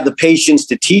 Nor do they have the patience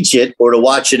to teach it or to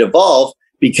watch it evolve,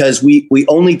 because we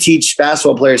only teach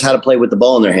basketball players how to play with the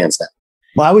ball in their hands now.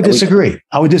 Well, I would disagree.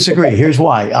 Here's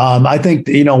why. I think,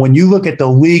 when you look at the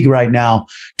league right now,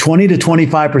 20 to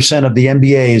 25% of the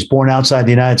NBA is born outside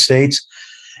the United States.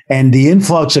 And the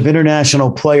influx of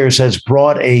international players has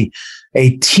brought a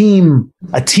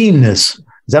teamness.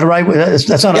 Is that right?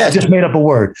 That's not. I just made up a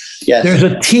word. Yes. There's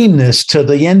a teamness to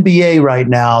the NBA right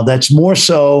now that's more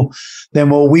so than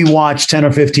what we watched 10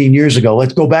 or 15 years ago.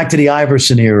 Let's go back to the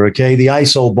Iverson era, okay? The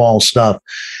ISO ball stuff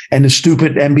and the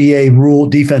stupid NBA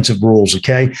defensive rules,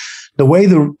 okay? the way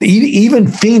even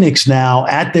Phoenix now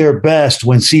at their best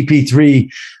when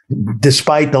CP3,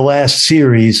 despite the last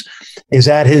series, is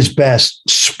at his best.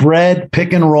 Spread,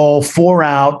 pick and roll, 4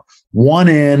 out, 1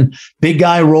 in, big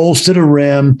guy rolls to the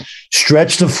rim,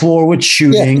 stretch the floor with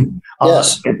shooting,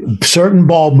 certain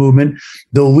ball movement.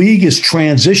 The league is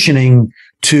transitioning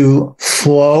to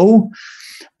flow,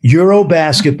 Euro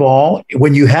basketball.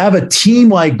 When you have a team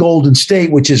like Golden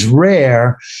State, which is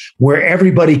rare, where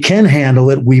everybody can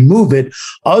handle it, we move it.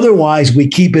 Otherwise, we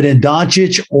keep it in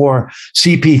Doncic or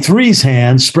CP3's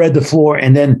hands, spread the floor,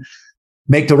 and then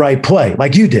make the right play,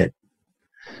 like you did.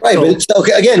 Right, so, but it's,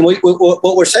 okay, again,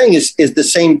 what we're saying is the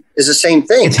same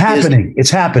thing. It's happening.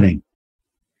 It's happening.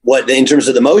 What, in terms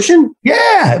of the motion?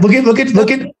 Yeah. Look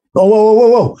at. Oh,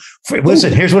 whoa.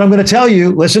 Listen, here's what I'm going to tell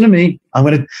you. Listen to me. I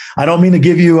don't mean to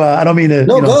give you, I don't mean to.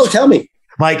 No, go, tell me.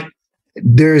 Like,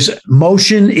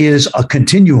 motion is a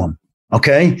continuum.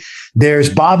 Okay.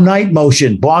 There's Bob Knight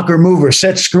motion, blocker mover,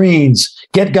 set screens,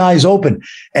 get guys open.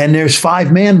 And there's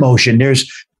 5-man motion.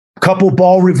 There's couple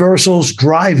ball reversals,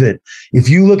 drive it. If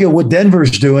you look at what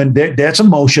Denver's doing, that's a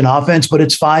motion offense, but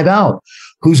it's 5 out.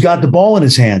 Who's got the ball in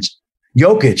his hands?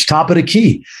 Jokic, top of the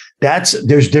key.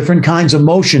 There's different kinds of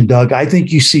motion, Doug. I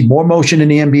think you see more motion in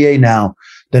the NBA now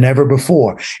than ever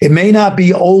before. It may not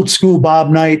be old school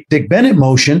Bob Knight, Dick Bennett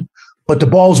motion, but the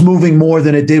ball's moving more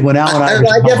than it did when Allen Iverson.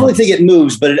 I definitely think it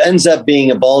moves, but it ends up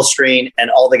being a ball screen, and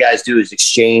all the guys do is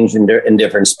exchange in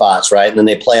different spots, right? And then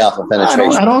they play off of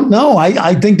penetration. I don't know.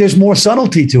 I think there's more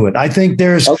subtlety to it. I think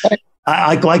there's. Okay.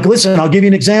 Listen, I'll give you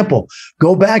an example.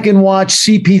 Go back and watch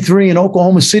CP3 in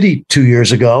Oklahoma City 2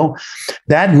 years ago.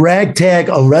 That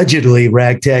allegedly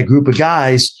ragtag group of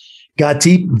guys got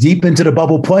deep into the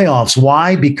bubble playoffs.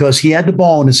 Why? Because he had the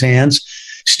ball in his hands.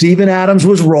 Steven Adams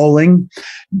was rolling.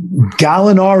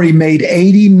 Gallinari made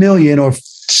 $80 million or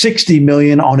 $60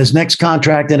 million on his next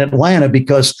contract in Atlanta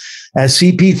because as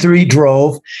CP3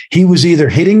 drove, he was either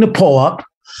hitting the pull-up,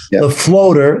 the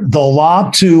floater, the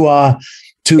lob to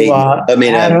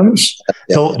Adams,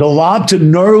 the lob to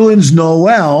Nerlens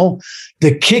Noel,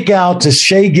 the kick out to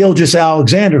Shai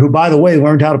Gilgeous-Alexander, who, by the way,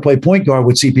 learned how to play point guard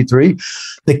with CP3,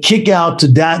 the kick out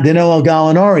to Danilo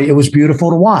Gallinari. It was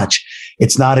beautiful to watch.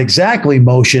 It's not exactly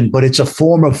motion, but it's a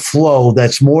form of flow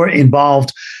that's more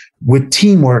involved with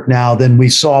teamwork now than we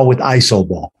saw with iso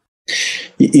ball.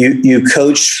 You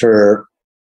coached for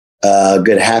a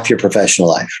good half your professional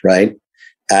life, right?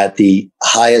 At the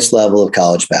highest level of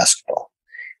college basketball.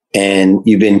 And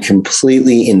you've been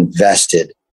completely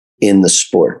invested in the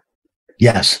sport.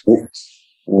 Yes.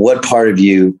 What part of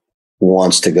you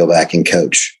wants to go back and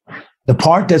coach? The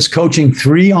part that's coaching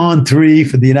 3-on-3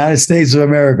 for the United States of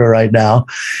America right now.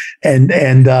 And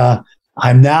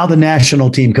I'm now the national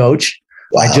team coach.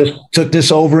 Wow. I just took this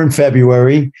over in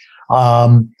February.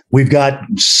 We've got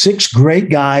 6 great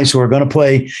guys who are going to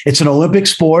play. It's an Olympic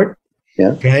sport. Yeah.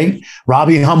 Okay.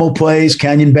 Robbie Hummel plays,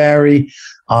 Kenyon Barry.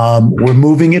 We're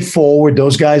moving it forward.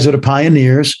 Those guys are the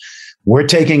pioneers. We're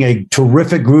taking a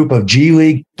terrific group of G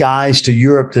League guys to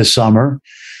Europe this summer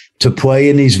to play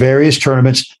in these various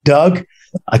tournaments. Doug,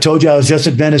 I told you I was just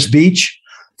at Venice Beach.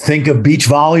 Think of beach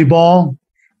volleyball,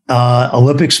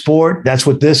 Olympic sport. That's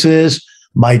what this is.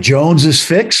 My Jones is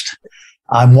fixed.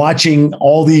 I'm watching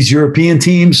all these European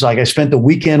teams. Like I spent the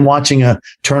weekend watching a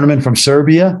tournament from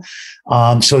Serbia.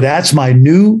 So that's my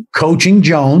new coaching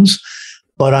Jones.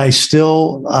 But I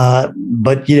still,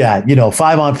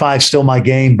 5-on-5 still my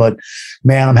game. But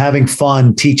man, I'm having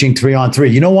fun teaching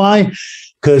 3-on-3. You know why?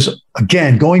 Because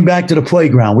again, going back to the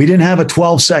playground, we didn't have a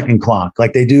 12-second clock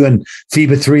like they do in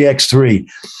FIBA 3x3.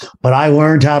 But I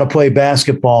learned how to play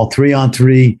basketball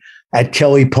 3-on-3 at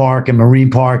Kelly Park and Marine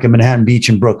Park and Manhattan Beach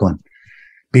in Brooklyn.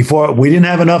 Before we didn't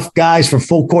have enough guys for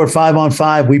full court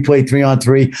 5-on-5, we played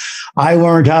 3-on-3. I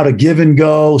learned how to give and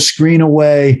go, screen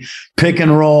away, pick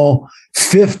and roll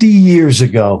 50 years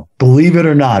ago, believe it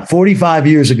or not, 45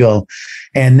 years ago.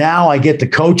 And now I get to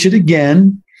coach it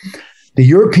again. The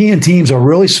European teams are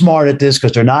really smart at this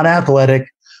because they're not athletic.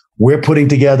 We're putting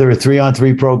together a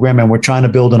 3-on-3 program and we're trying to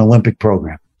build an Olympic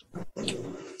program.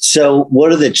 So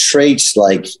what are the traits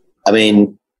like? I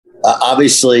mean,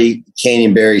 obviously,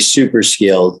 Kenyon Barry, super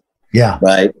skilled. Yeah.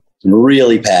 Right. Can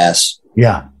really pass.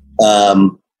 Yeah.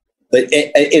 But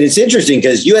it's interesting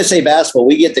because USA Basketball,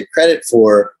 we get the credit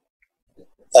for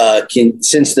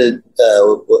since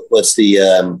what was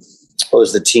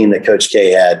the team that Coach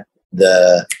K had?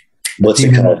 What's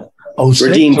it called?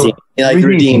 Redeem team.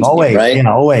 Redeem team, right?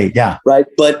 Yeah, yeah. Right.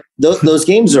 But those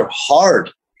games are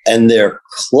hard and they're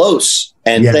close.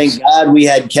 And thank God we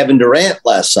had Kevin Durant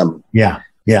last summer. Yeah.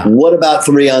 Yeah. What about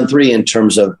 3-on-3 in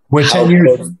terms of we're 10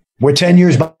 years? We're 10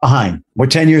 years behind. We're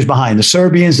 10 years behind. The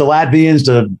Serbians, the Latvians,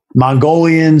 the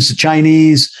Mongolians, the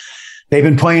Chinese, they've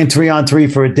been playing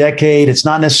 3-on-3 for a decade. It's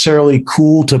not necessarily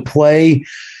cool to play.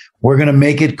 We're going to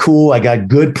make it cool. I got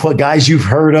good guys you've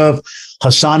heard of.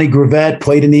 Hassani Gravet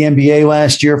played in the NBA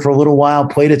last year for a little while,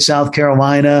 played at South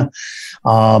Carolina.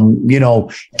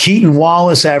 Keaton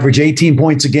Wallace averaged 18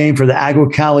 points a game for the Agua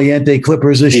Caliente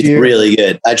Clippers this year. He's really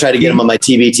good. I try to get him on my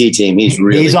TBT team. He's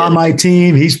good. On my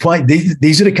team. He's playing.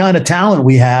 These are the kind of talent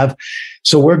we have.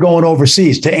 So we're going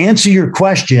overseas. To answer your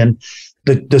question,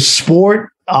 the sport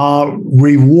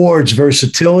rewards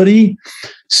versatility,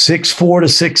 6'4" to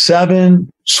 6'7",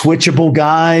 switchable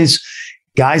guys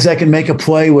that can make a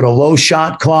play with a low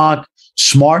shot clock,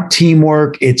 smart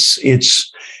teamwork. It's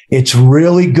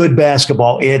really good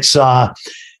basketball. It's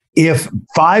if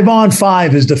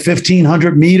 5-on-5 is the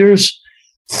 1,500 meters,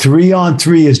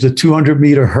 3-on-3 is the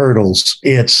 200-meter hurdles.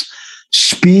 It's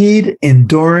speed,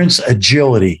 endurance,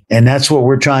 agility, and that's what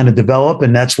we're trying to develop,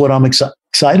 and that's what I'm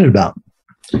excited about.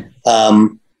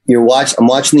 I'm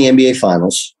watching the NBA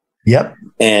Finals. Yep.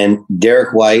 And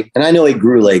Derek White, and I know he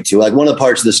grew late too. Like one of the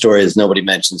parts of the story is nobody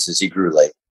mentions is he grew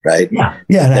late, right? Yeah,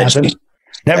 it happened.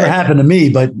 Never happened to me,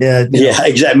 but yeah,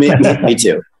 exactly. Me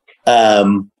too.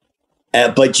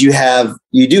 But you have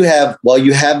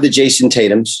the Jason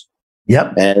Tatums.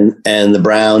 Yep. And the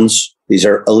Browns. These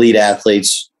are elite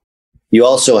athletes. You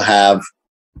also have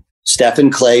Steph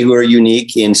and Clay, who are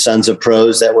unique in Sons of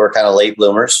Pros that were kind of late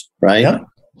bloomers, right? Yep.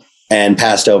 And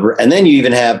passed over. And then you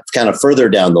even have kind of further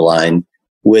down the line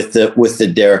with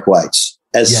the Derek Whites.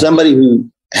 As somebody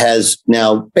who has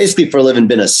now basically for a living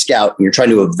been a scout and you're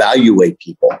trying to evaluate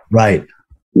people. Right.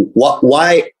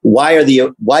 Why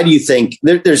do you think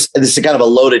this is kind of a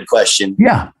loaded question?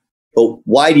 Yeah. But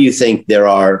why do you think there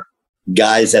are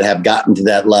guys that have gotten to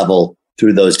that level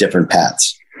through those different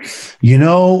paths?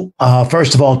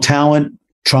 First of all, talent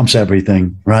trumps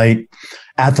everything, right?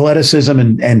 Athleticism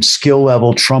and skill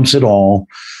level trumps it all.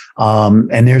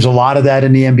 And there's a lot of that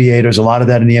in the NBA. There's a lot of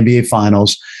that in the NBA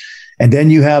Finals. And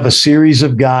then you have a series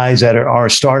of guys that are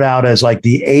start out as like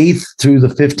the 8th through the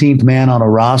 15th man on a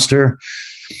roster.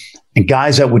 And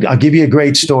guys I'll give you a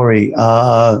great story.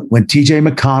 When TJ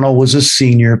McConnell was a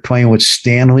senior playing with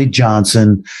Stanley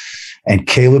Johnson and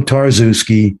Caleb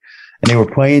Tarzewski, and they were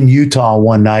playing Utah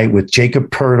one night with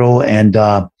Jacob Pirtle and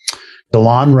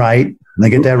DeLon Wright. Did I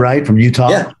get that right? From Utah?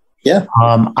 Yeah. Yeah.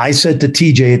 I said to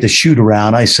TJ at the shoot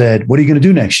around, I said, "What are you going to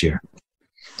do next year?"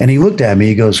 And he looked at me.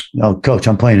 He goes, "Oh, coach,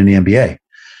 I'm playing in the NBA."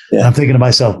 Yeah. And I'm thinking to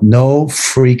myself, no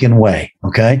freaking way.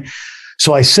 Okay.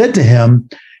 So I said to him,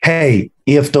 "Hey,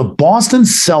 if the Boston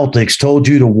Celtics told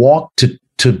you to walk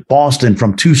to Boston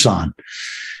from Tucson,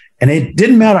 and it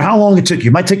didn't matter how long it took you,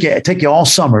 it might take you all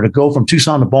summer to go from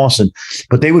Tucson to Boston,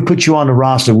 but they would put you on the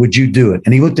roster, would you do it?"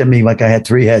 And he looked at me like I had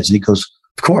 3 heads and he goes,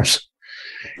 "Of course."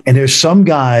 And there's some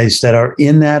guys that are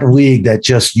in that league that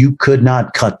just, you could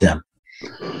not cut them.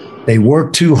 They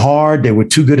worked too hard. They were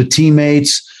too good at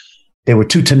teammates. They were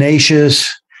too tenacious.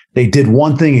 They did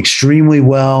one thing extremely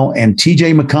well. And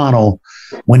TJ McConnell,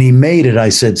 when he made it, I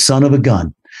said, son of a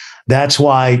gun. That's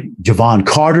why Javon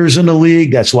Carter's in the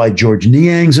league. That's why George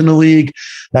Niang's in the league.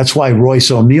 That's why Royce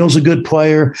O'Neal's a good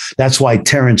player. That's why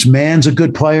Terrence Mann's a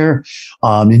good player.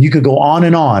 And you could go on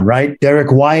and on, right?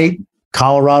 Derek White,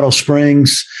 Colorado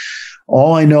Springs.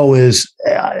 All I know is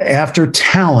after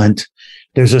talent,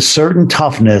 there's a certain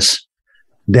toughness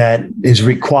that is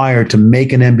required to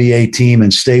make an NBA team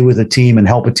and stay with a team and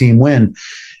help a team win.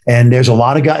 And there's a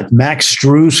lot of guys, Max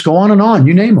Strus, go on and on,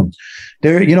 you name them.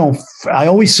 There, I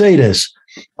always say this,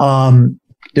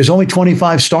 there's only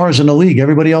 25 stars in the league.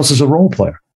 Everybody else is a role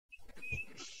player.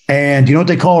 And you know what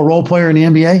they call a role player in the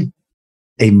NBA?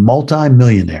 A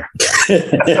multi-millionaire.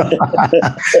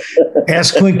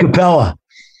 Ask Clint Capella,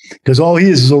 because all he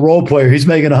is a role player. He's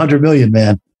making $100 million,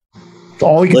 man.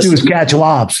 All he can do is catch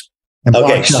lobs.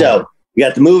 Okay, so you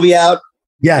got the movie out.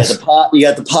 Yes, you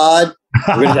got the pod.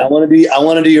 I want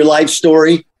to do your life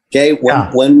story. Okay,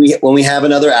 when we have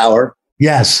another hour.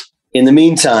 Yes. In the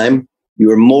meantime, you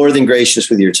were more than gracious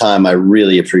with your time. I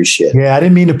really appreciate it. Yeah, I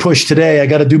didn't mean to push today. I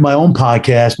got to do my own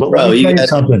podcast. But let me tell you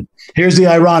something. Here's the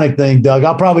ironic thing, Doug.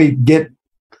 I'll probably get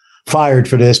fired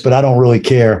for this, but I don't really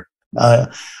care.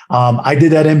 I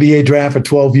did that NBA draft for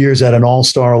 12 years at an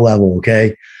all-star level,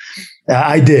 okay?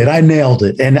 I did. I nailed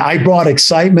it. And I brought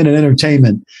excitement and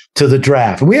entertainment to the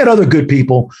draft. And we had other good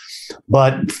people,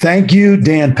 but thank you,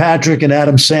 Dan Patrick and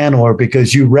Adam Sandler,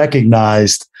 because you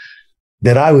recognized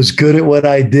that I was good at what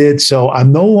I did. So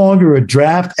I'm no longer a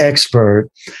draft expert,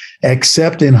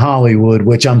 except in Hollywood,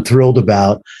 which I'm thrilled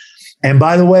about. And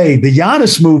by the way, the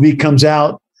Giannis movie comes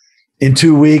out in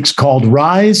 2 weeks called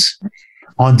Rise.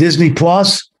 on Disney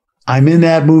Plus. I'm in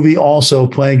that movie also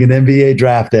playing an NBA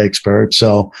draft expert.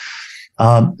 So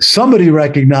somebody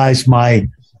recognized my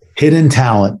hidden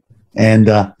talent. And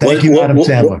thank you, Adam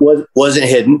Sandler. Wasn't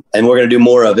hidden, and we're going to do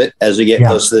more of it as we get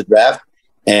close to the draft.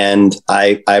 And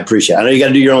I appreciate it. I know you got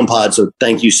to do your own pod, so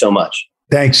thank you so much.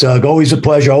 Thanks, Doug. Always a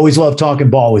pleasure. Always love talking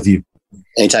ball with you.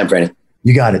 Anytime, Fran.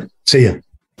 You got it. See you.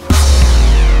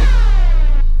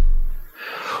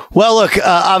 Well, look,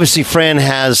 obviously Fran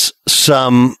has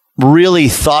some really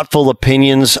thoughtful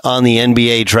opinions on the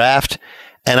NBA draft.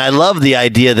 And I love the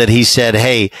idea that he said,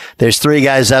 hey, there's 3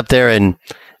 guys up there and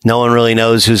no one really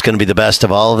knows who's going to be the best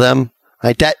of all of them.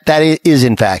 Right? That is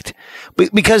in fact,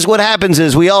 because what happens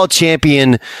is we all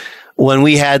champion when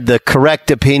we had the correct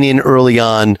opinion early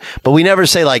on, but we never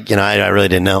say like, I really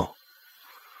didn't know.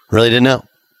 Really didn't know.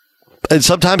 And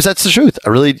sometimes that's the truth.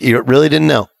 You really didn't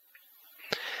know.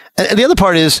 And the other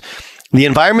part is the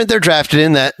environment they're drafted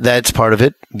in, that's part of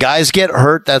it. Guys get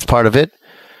hurt, that's part of it.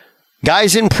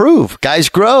 Guys improve, guys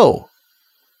grow.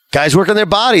 Guys work on their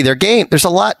body, their game. There's a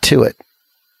lot to it.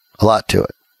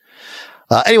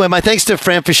 Anyway, my thanks to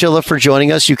Fran Fraschilla for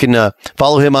joining us. You can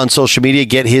follow him on social media,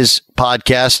 get his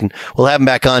podcast, and we'll have him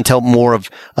back on, tell more of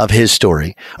his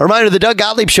story. A reminder, the Doug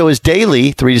Gottlieb Show is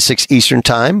daily, 3 to 6 Eastern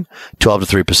Time, 12 to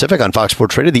 3 Pacific on Fox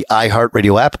Sports Radio, the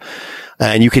iHeartRadio app.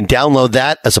 And you can download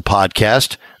that as a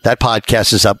podcast. That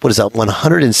podcast is up,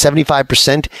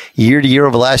 175% year to year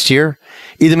over last year?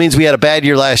 Either means we had a bad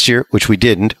year last year, which we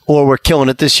didn't, or we're killing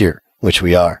it this year, which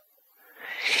we are.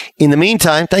 In the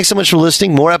meantime, thanks so much for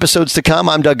listening. More episodes to come.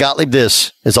 I'm Doug Gottlieb.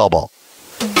 This is All Ball.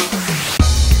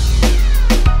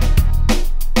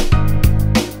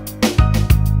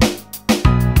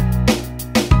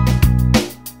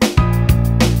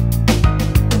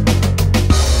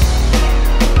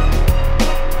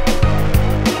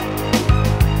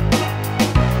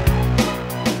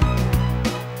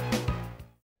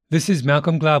 This is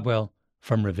Malcolm Gladwell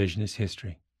from Revisionist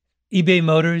History. eBay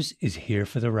Motors is here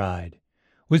for the ride.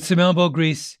 With some elbow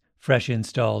grease, fresh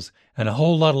installs, and a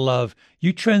whole lot of love,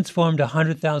 you transformed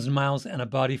 100,000 miles and a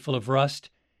body full of rust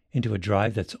into a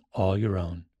drive that's all your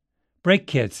own. Brake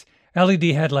kits, LED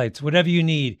headlights, whatever you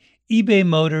need, eBay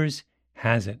Motors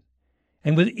has it.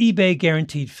 And with eBay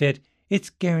Guaranteed Fit, it's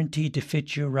guaranteed to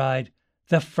fit your ride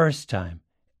the first time,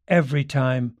 every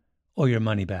time, or your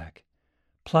money back.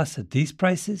 Plus, at these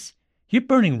prices, you're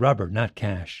burning rubber, not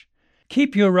cash.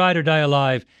 Keep your ride or die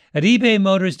alive at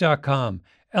ebaymotors.com.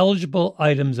 Eligible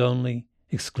items only.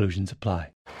 Exclusions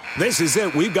apply. This is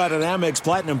it. We've got an Amex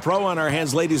Platinum Pro on our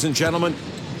hands, ladies and gentlemen.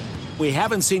 We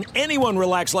haven't seen anyone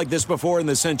relax like this before in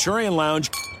the Centurion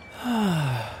Lounge.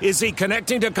 Is he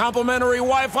connecting to complimentary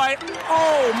Wi-Fi?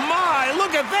 Oh, my.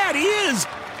 Look at that. He is.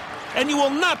 And you will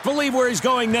not believe where he's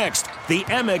going next. The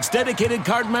Amex dedicated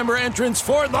card member entrance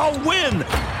for the win.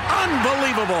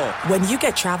 Unbelievable. When you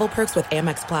get travel perks with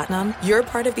Amex Platinum, you're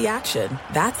part of the action.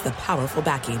 That's the powerful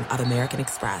backing of American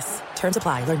Express. Terms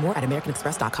apply. Learn more at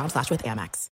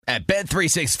americanexpress.com/withAmex. At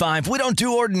Bet365, we don't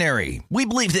do ordinary. We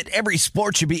believe that every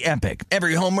sport should be epic.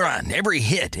 Every home run, every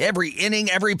hit, every inning,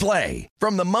 every play.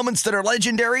 From the moments that are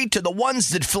legendary to the ones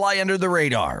that fly under the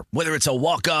radar. Whether it's a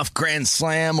walk-off grand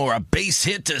slam or a base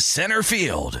hit to center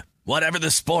field. Whatever the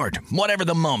sport, whatever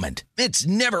the moment. It's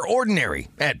never ordinary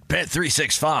at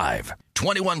Bet365.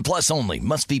 21 plus only.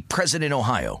 Must be present in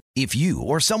Ohio. If you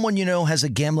or someone you know has a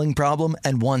gambling problem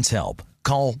and wants help,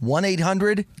 call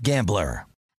 1-800-GAMBLER.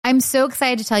 I'm so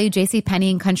excited to tell you JCPenney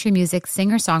and country music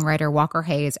singer-songwriter Walker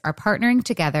Hayes are partnering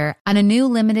together on a new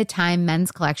limited-time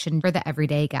men's collection for the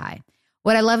everyday guy.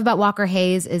 What I love about Walker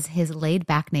Hayes is his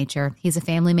laid-back nature. He's a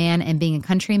family man, and being a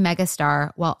country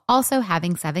megastar while also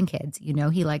having 7 kids, you know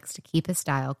he likes to keep his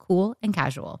style cool and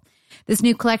casual. This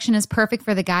new collection is perfect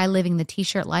for the guy living the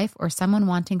t-shirt life or someone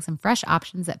wanting some fresh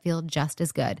options that feel just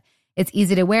as good. It's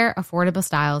easy to wear, affordable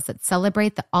styles that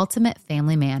celebrate the ultimate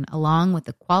family man, along with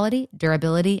the quality,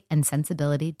 durability, and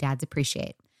sensibility dads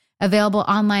appreciate. Available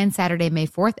online Saturday, May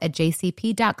 4th at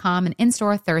jcp.com and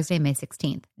in-store Thursday, May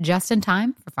 16th. Just in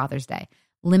time for Father's Day.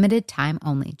 Limited time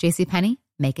only. JCPenney,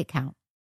 make it count.